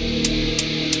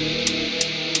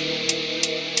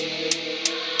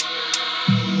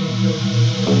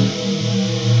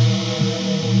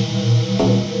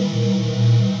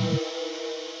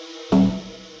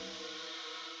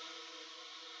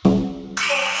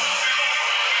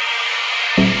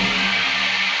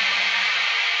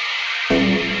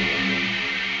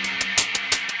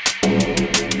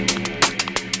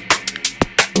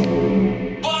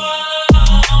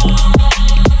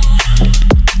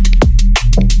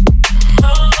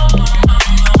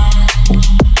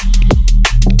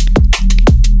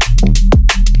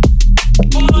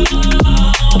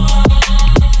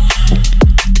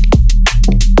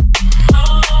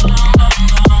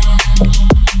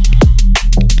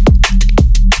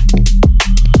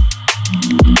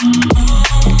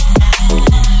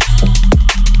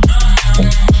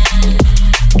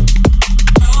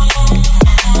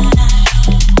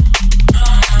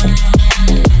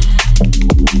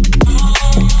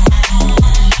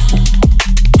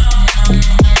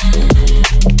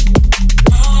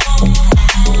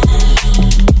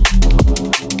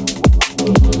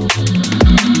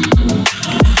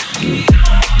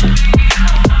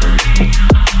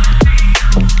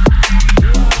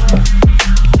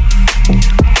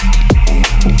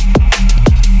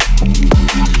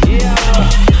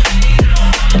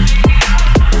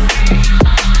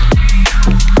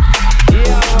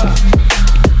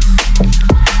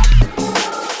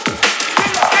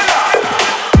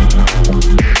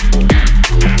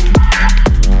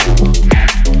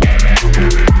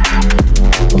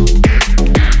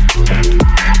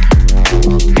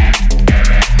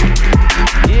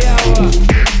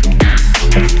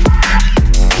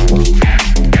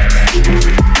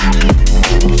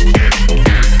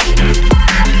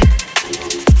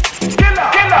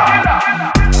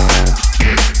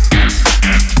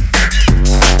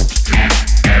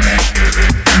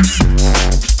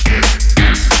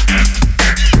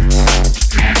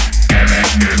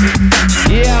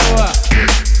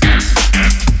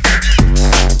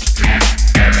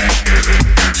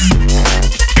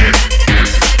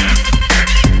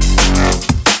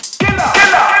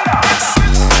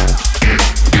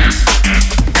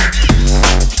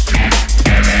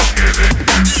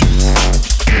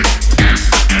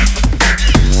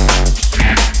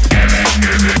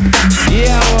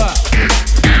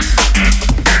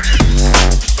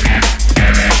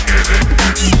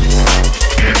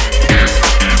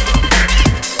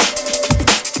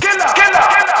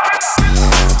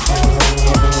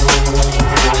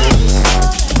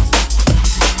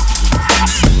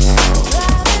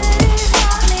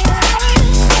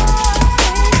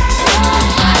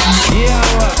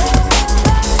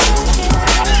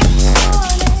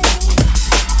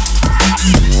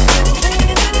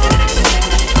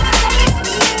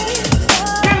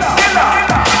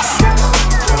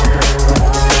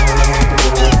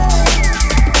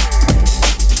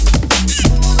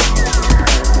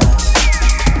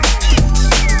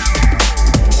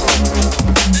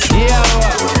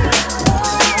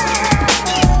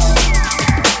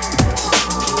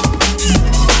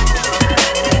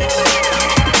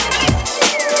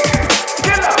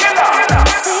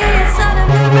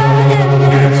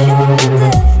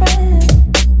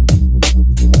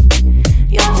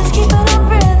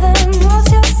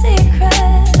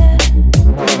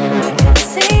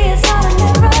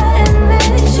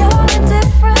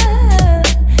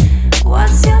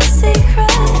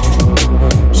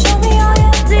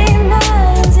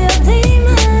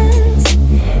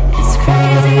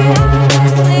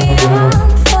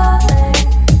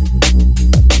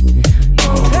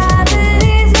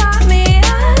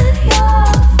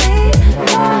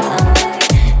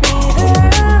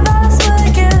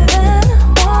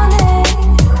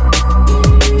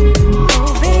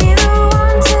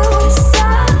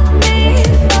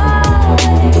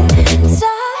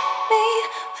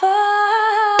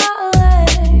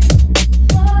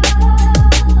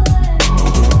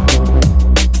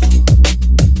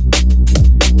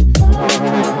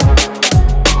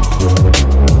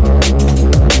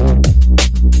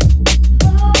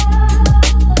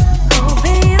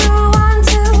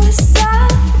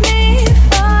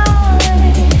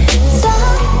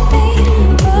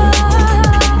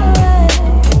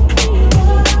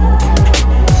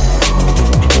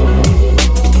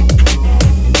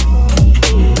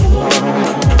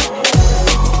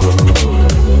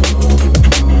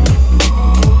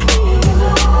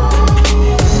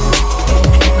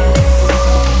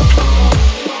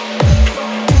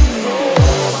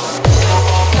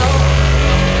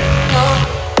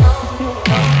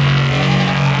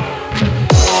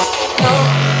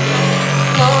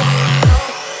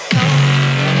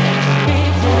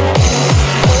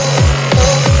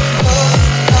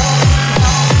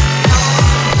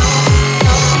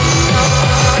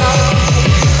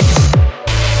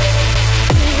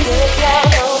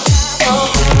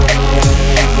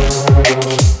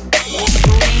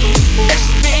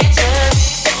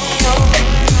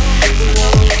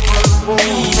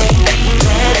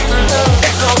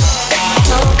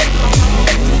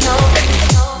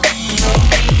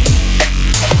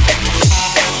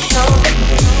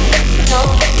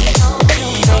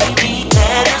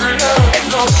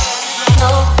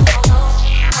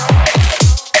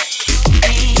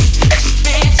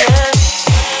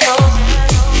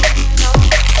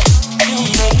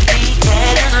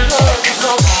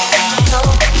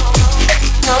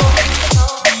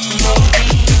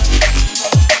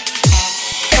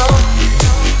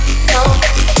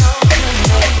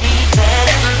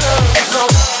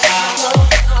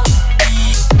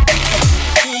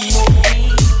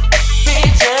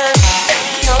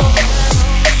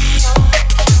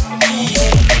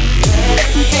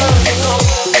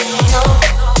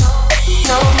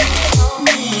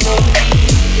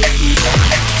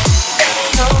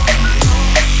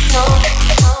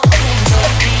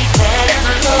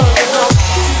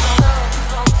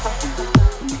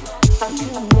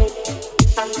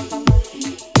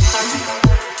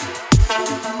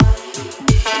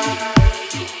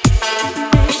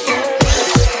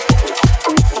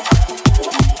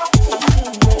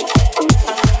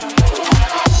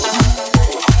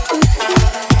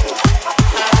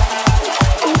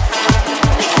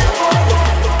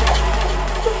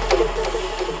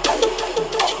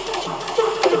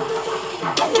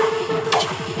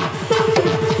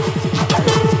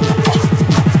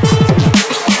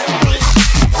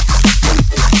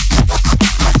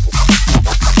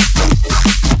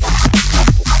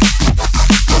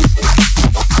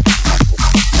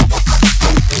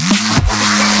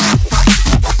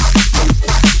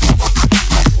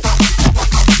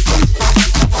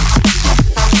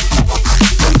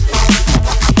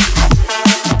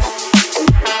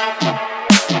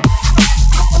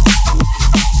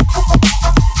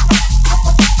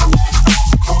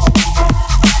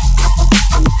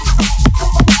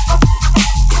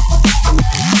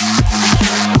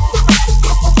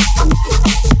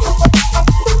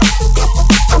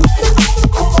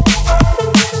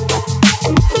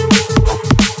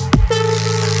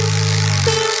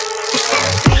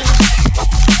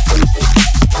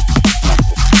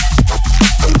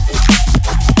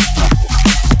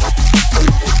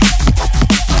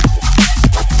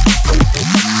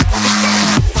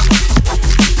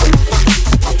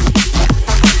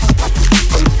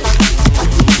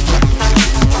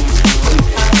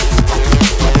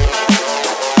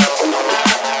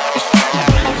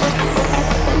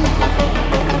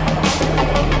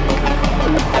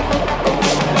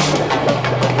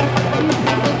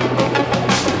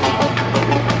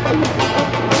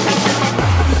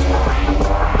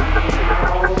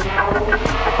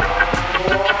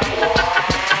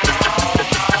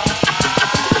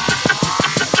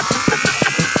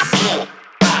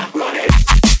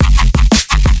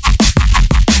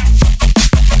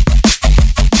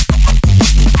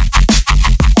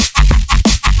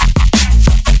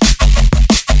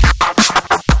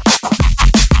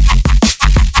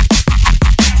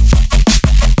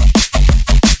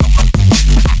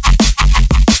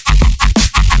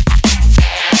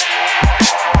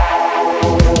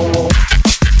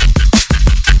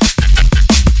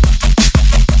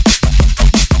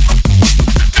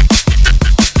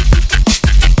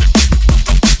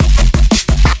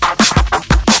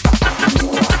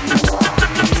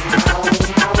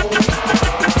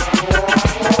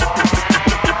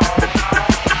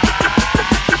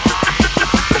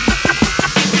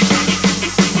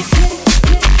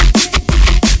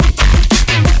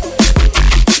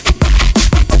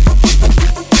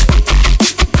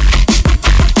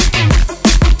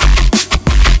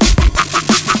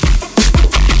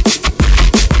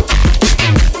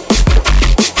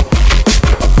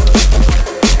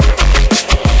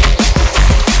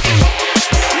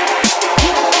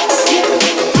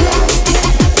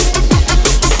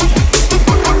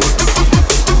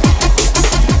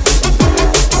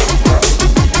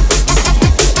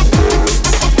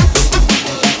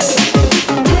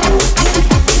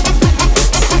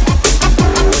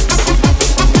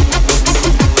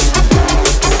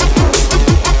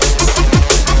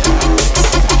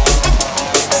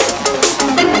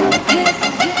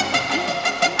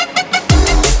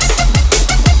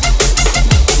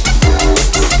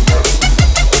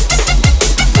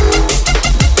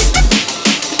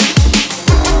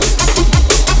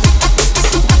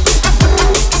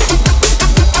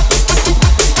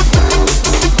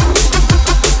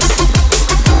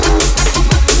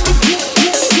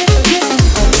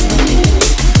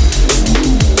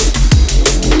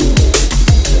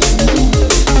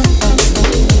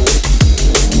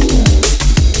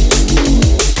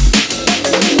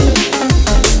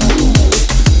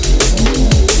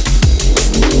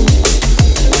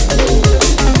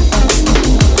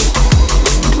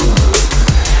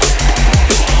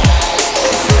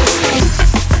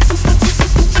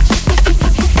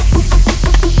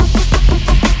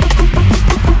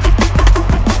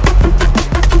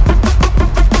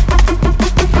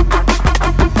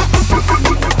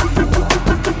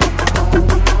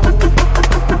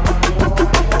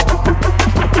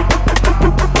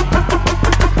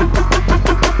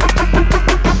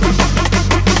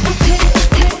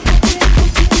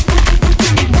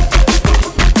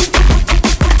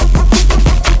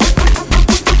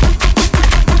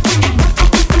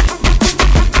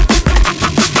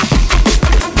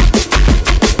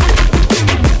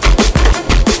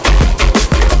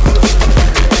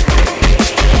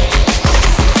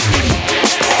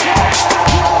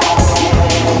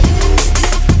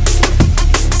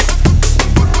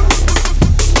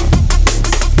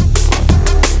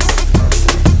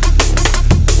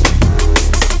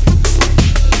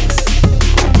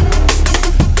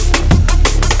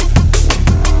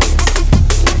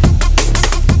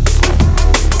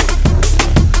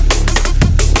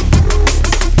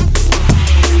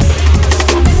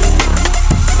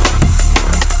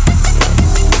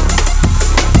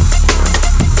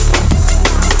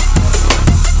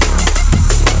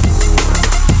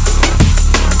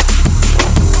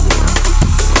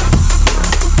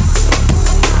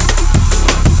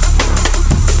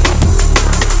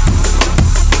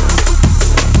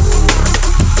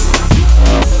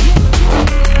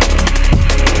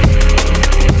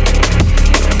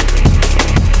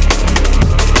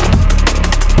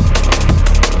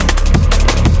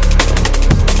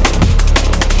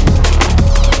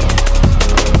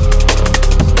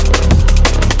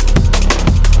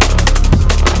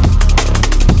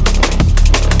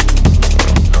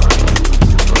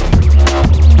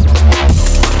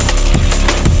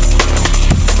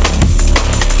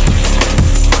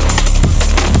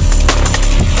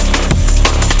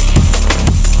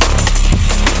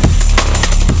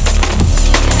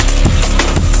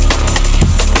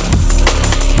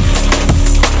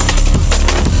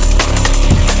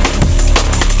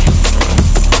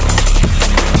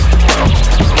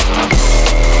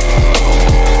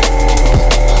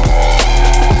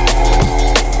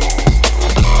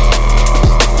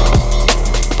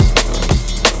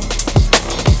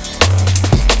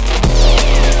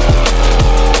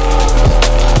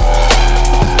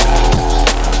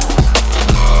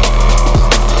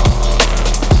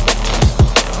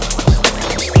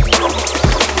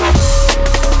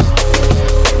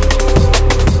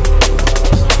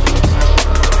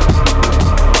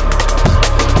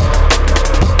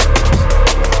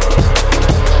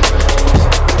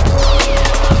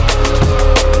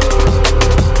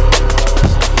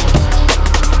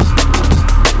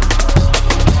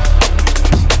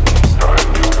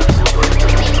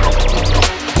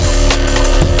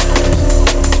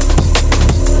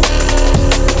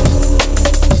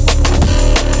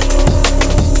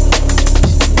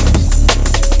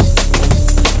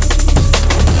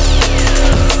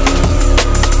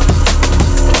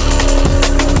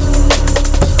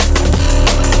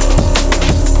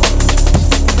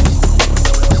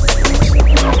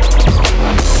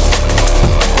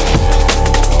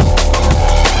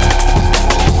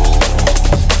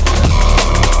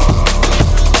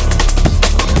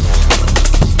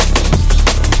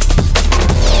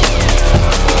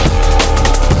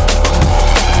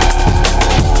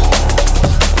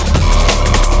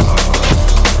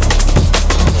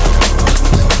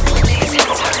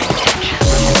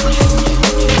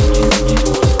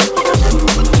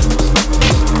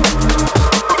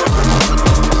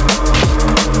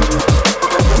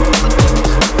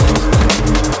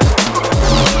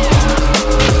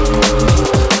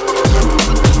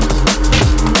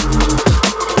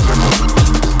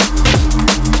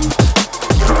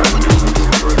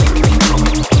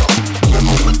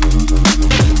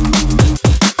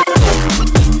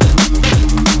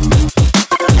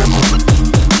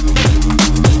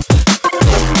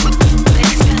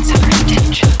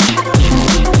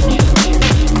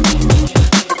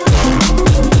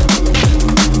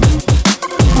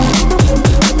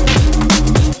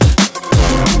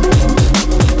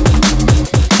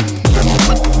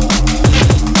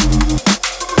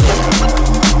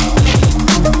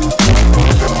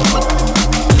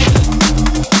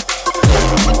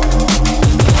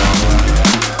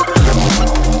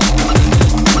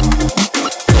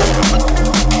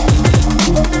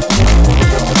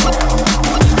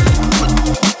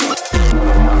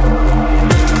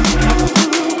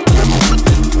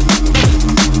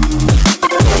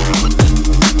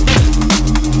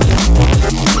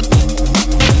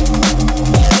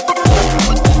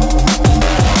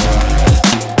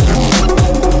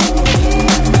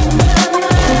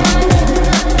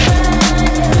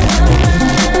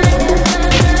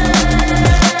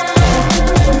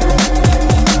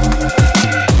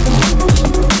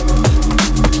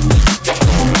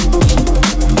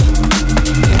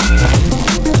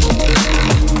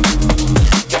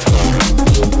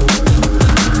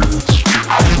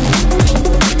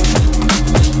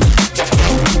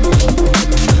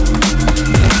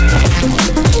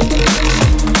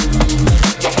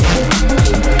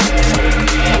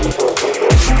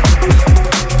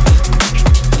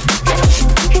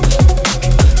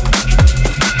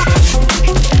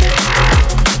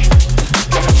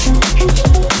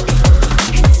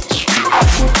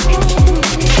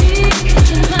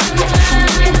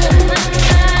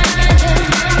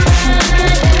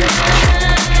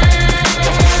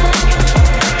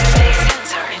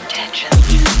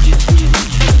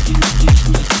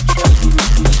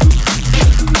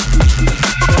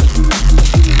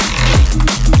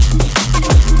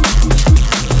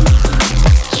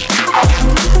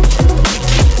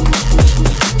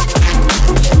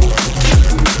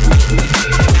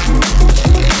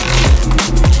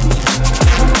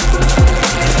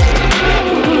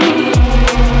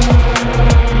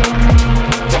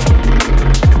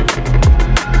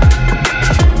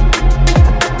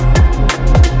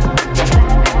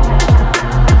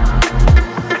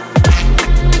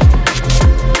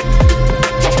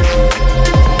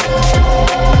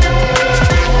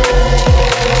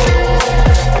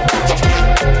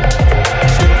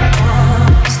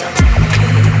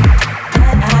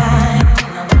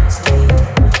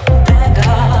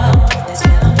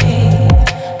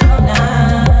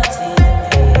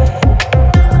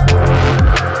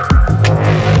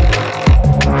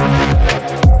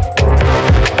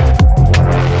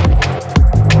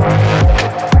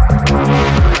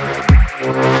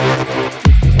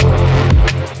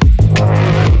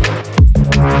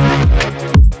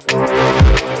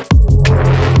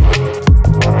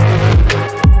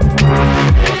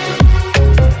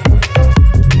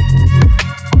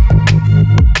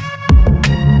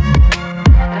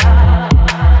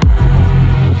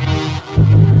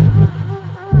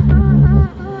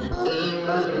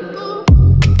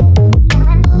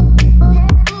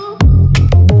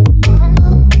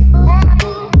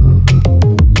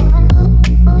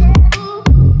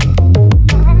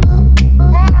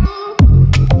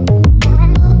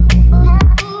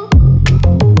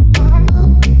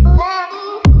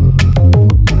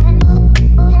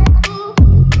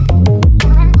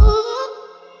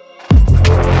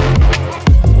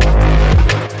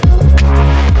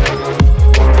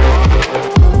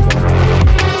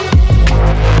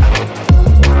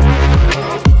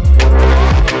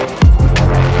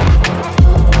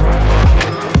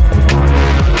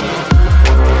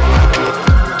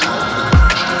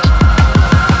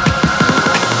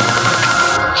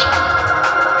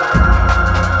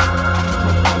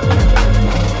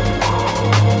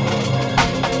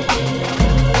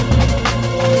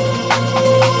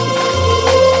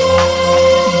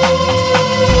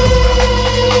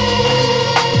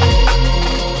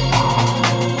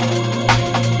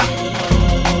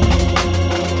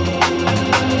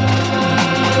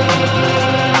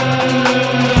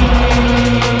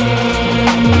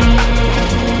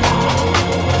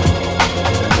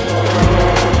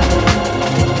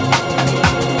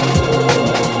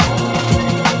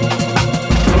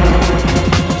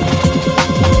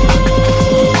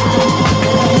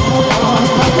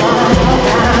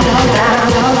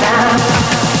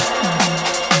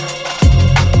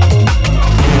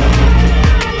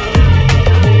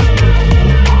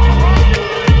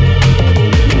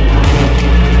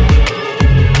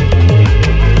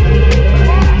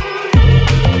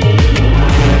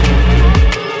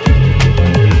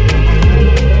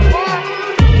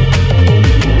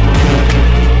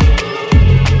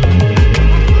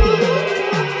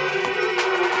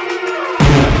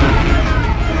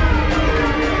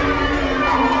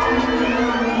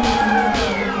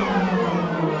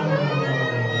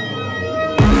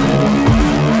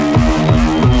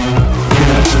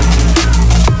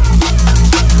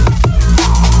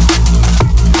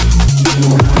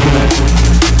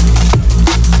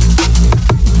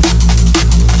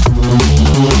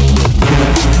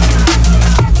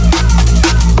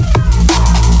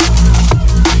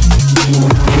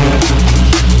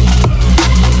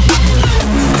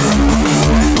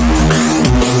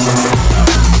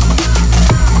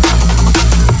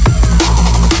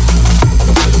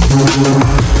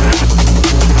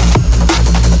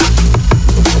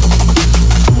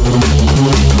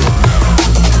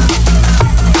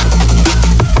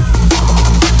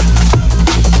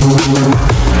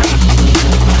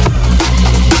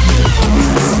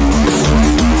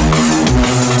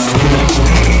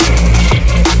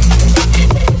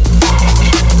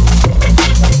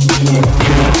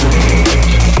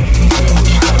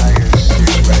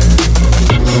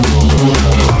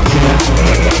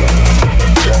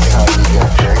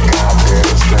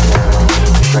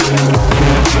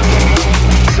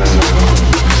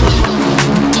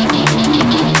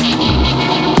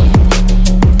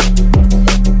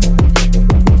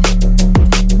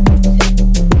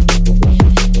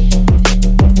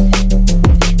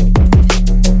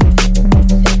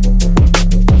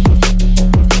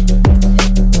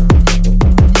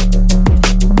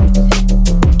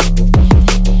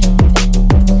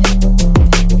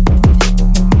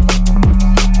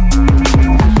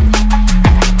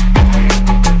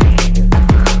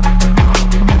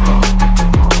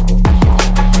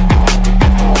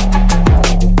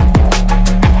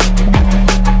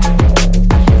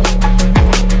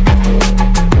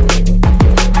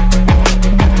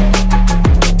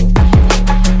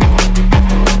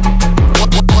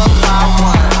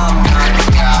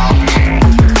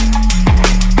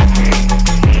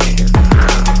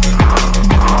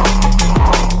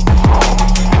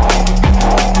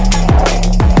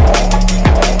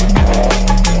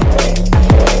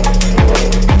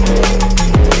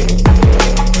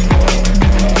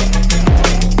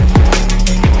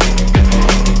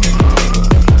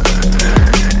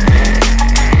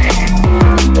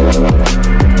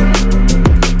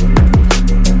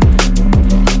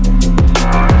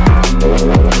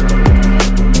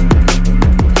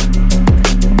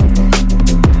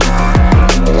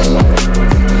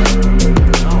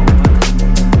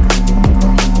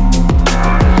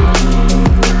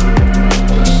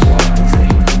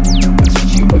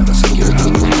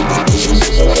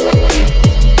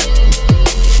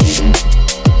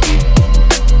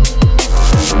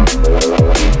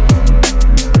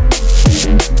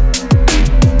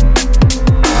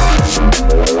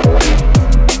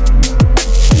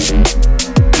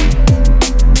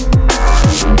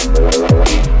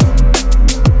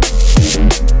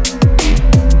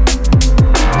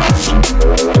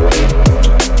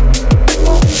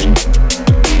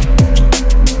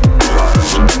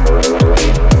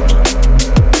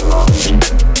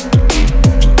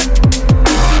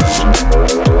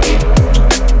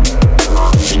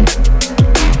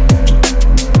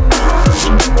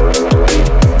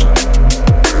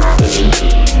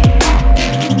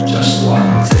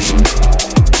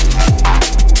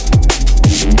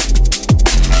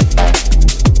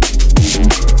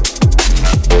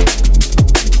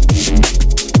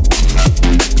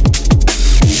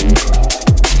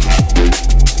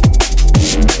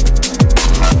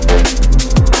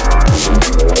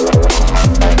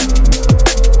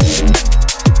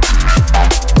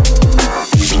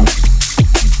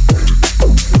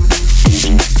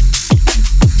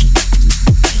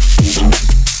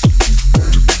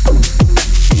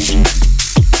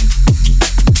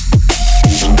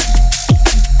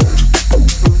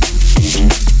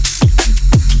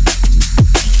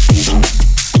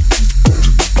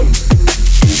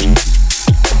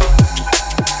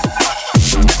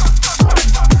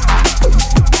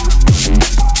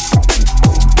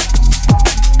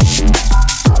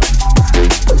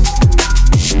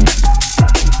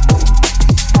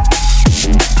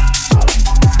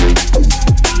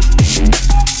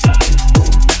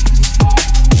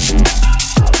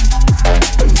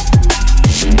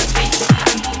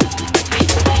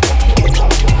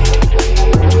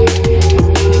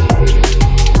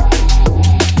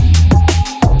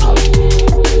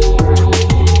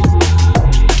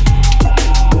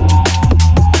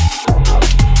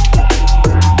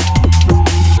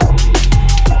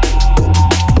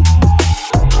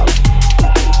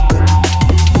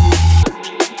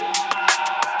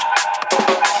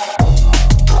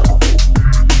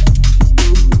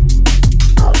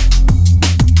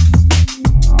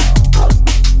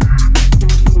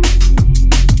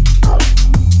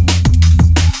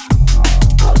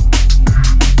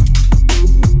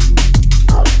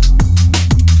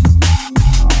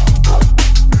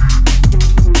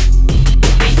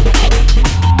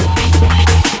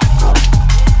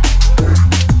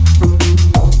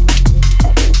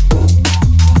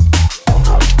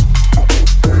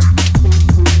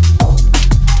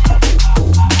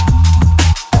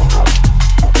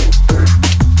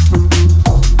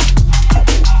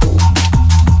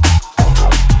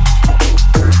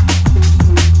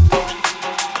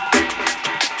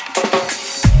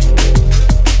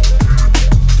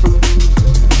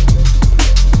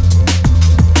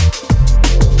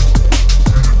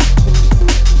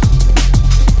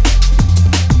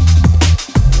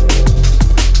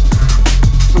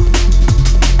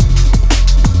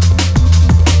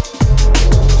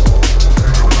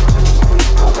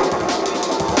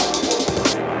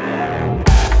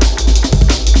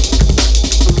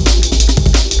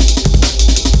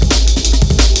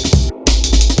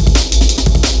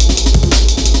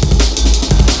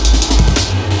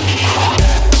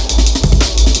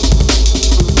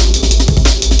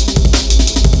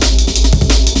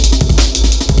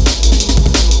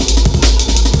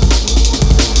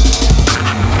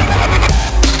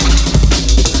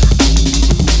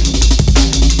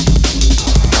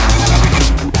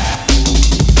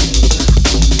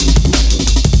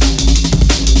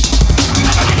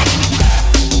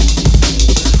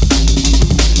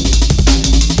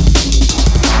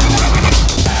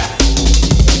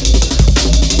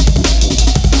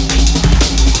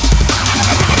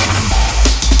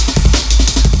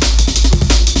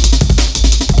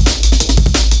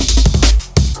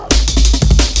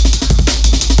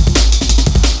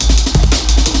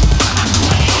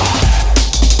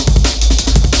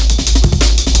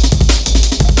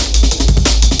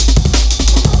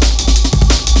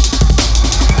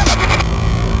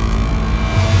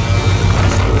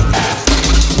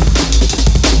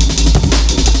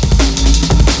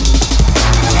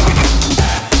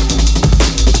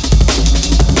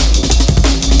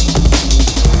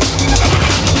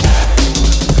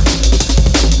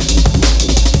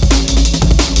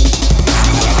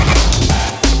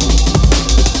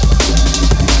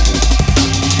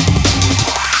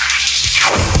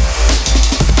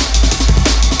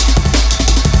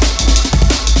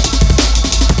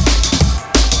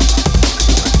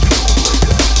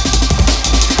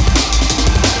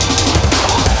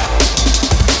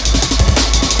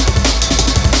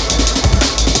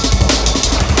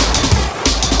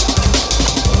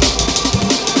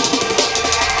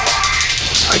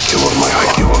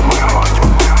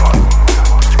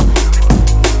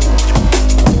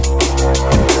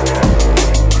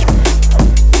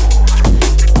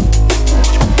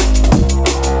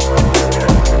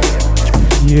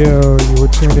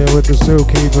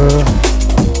 Zukeepa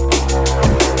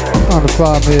on the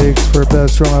 5 mix for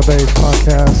Best Drum and Bass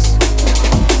Podcast.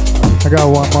 I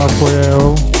got one more for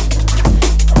you.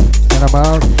 And I'm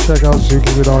out. Check out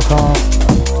Zukeepa.com.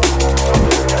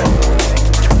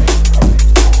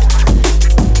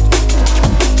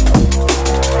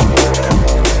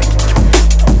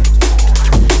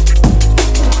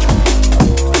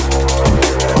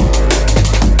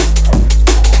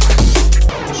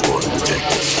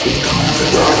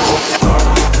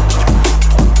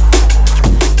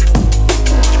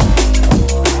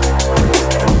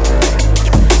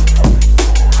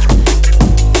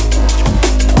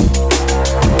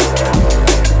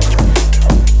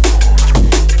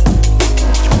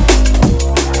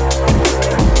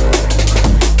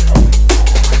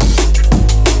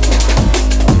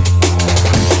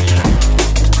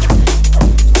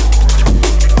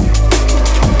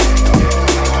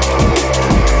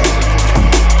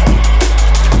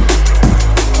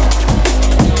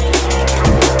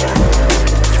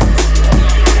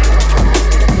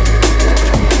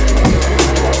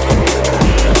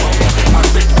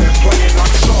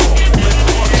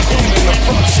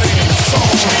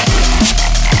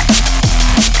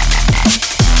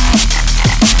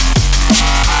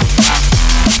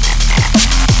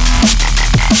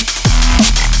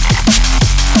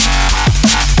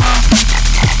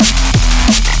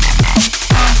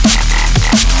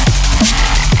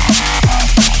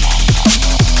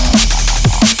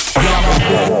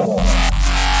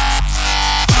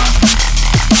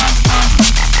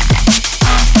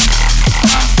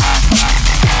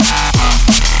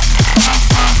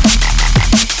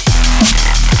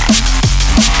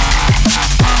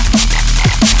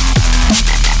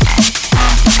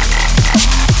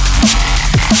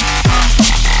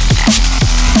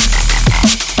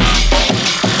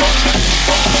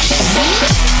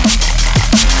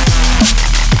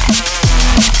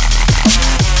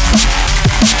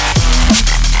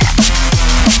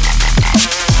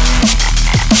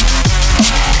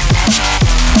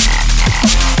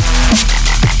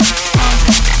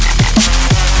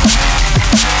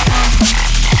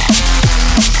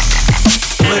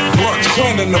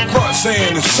 In the front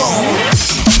saying it's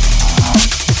on.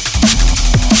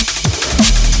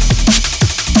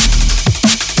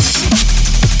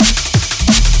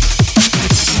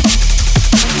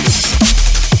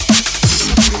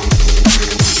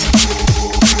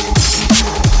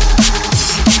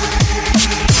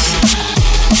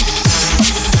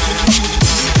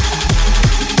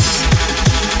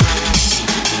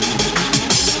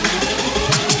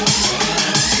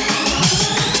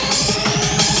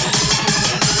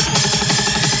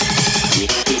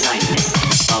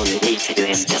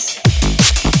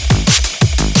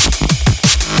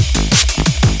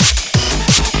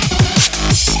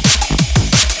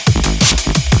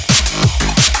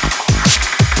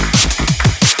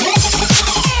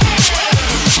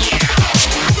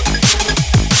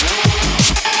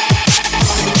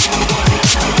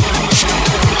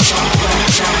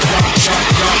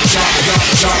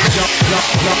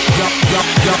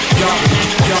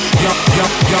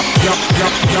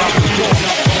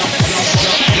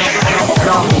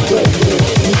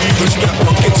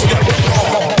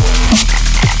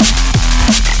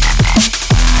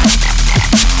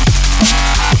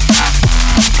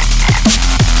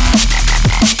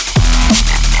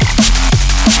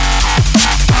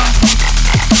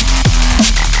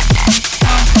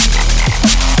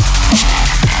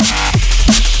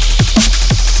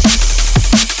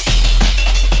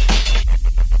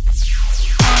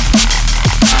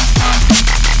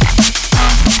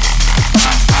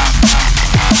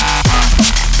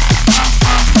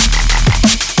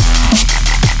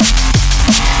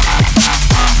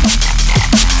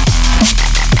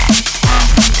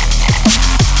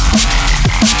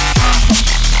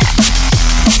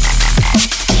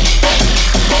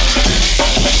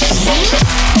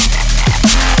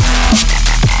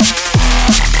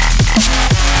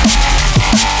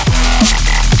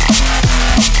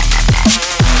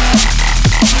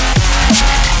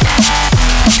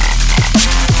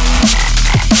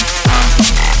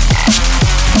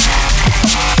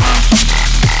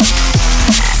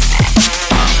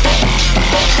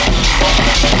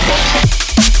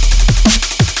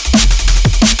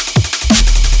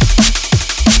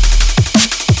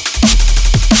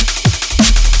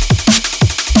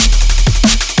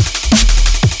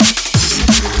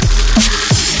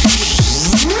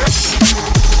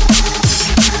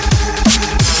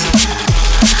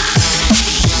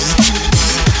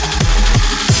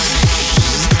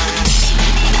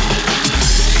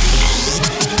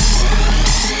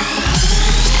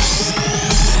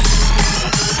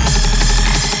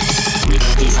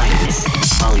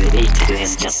 do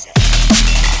is just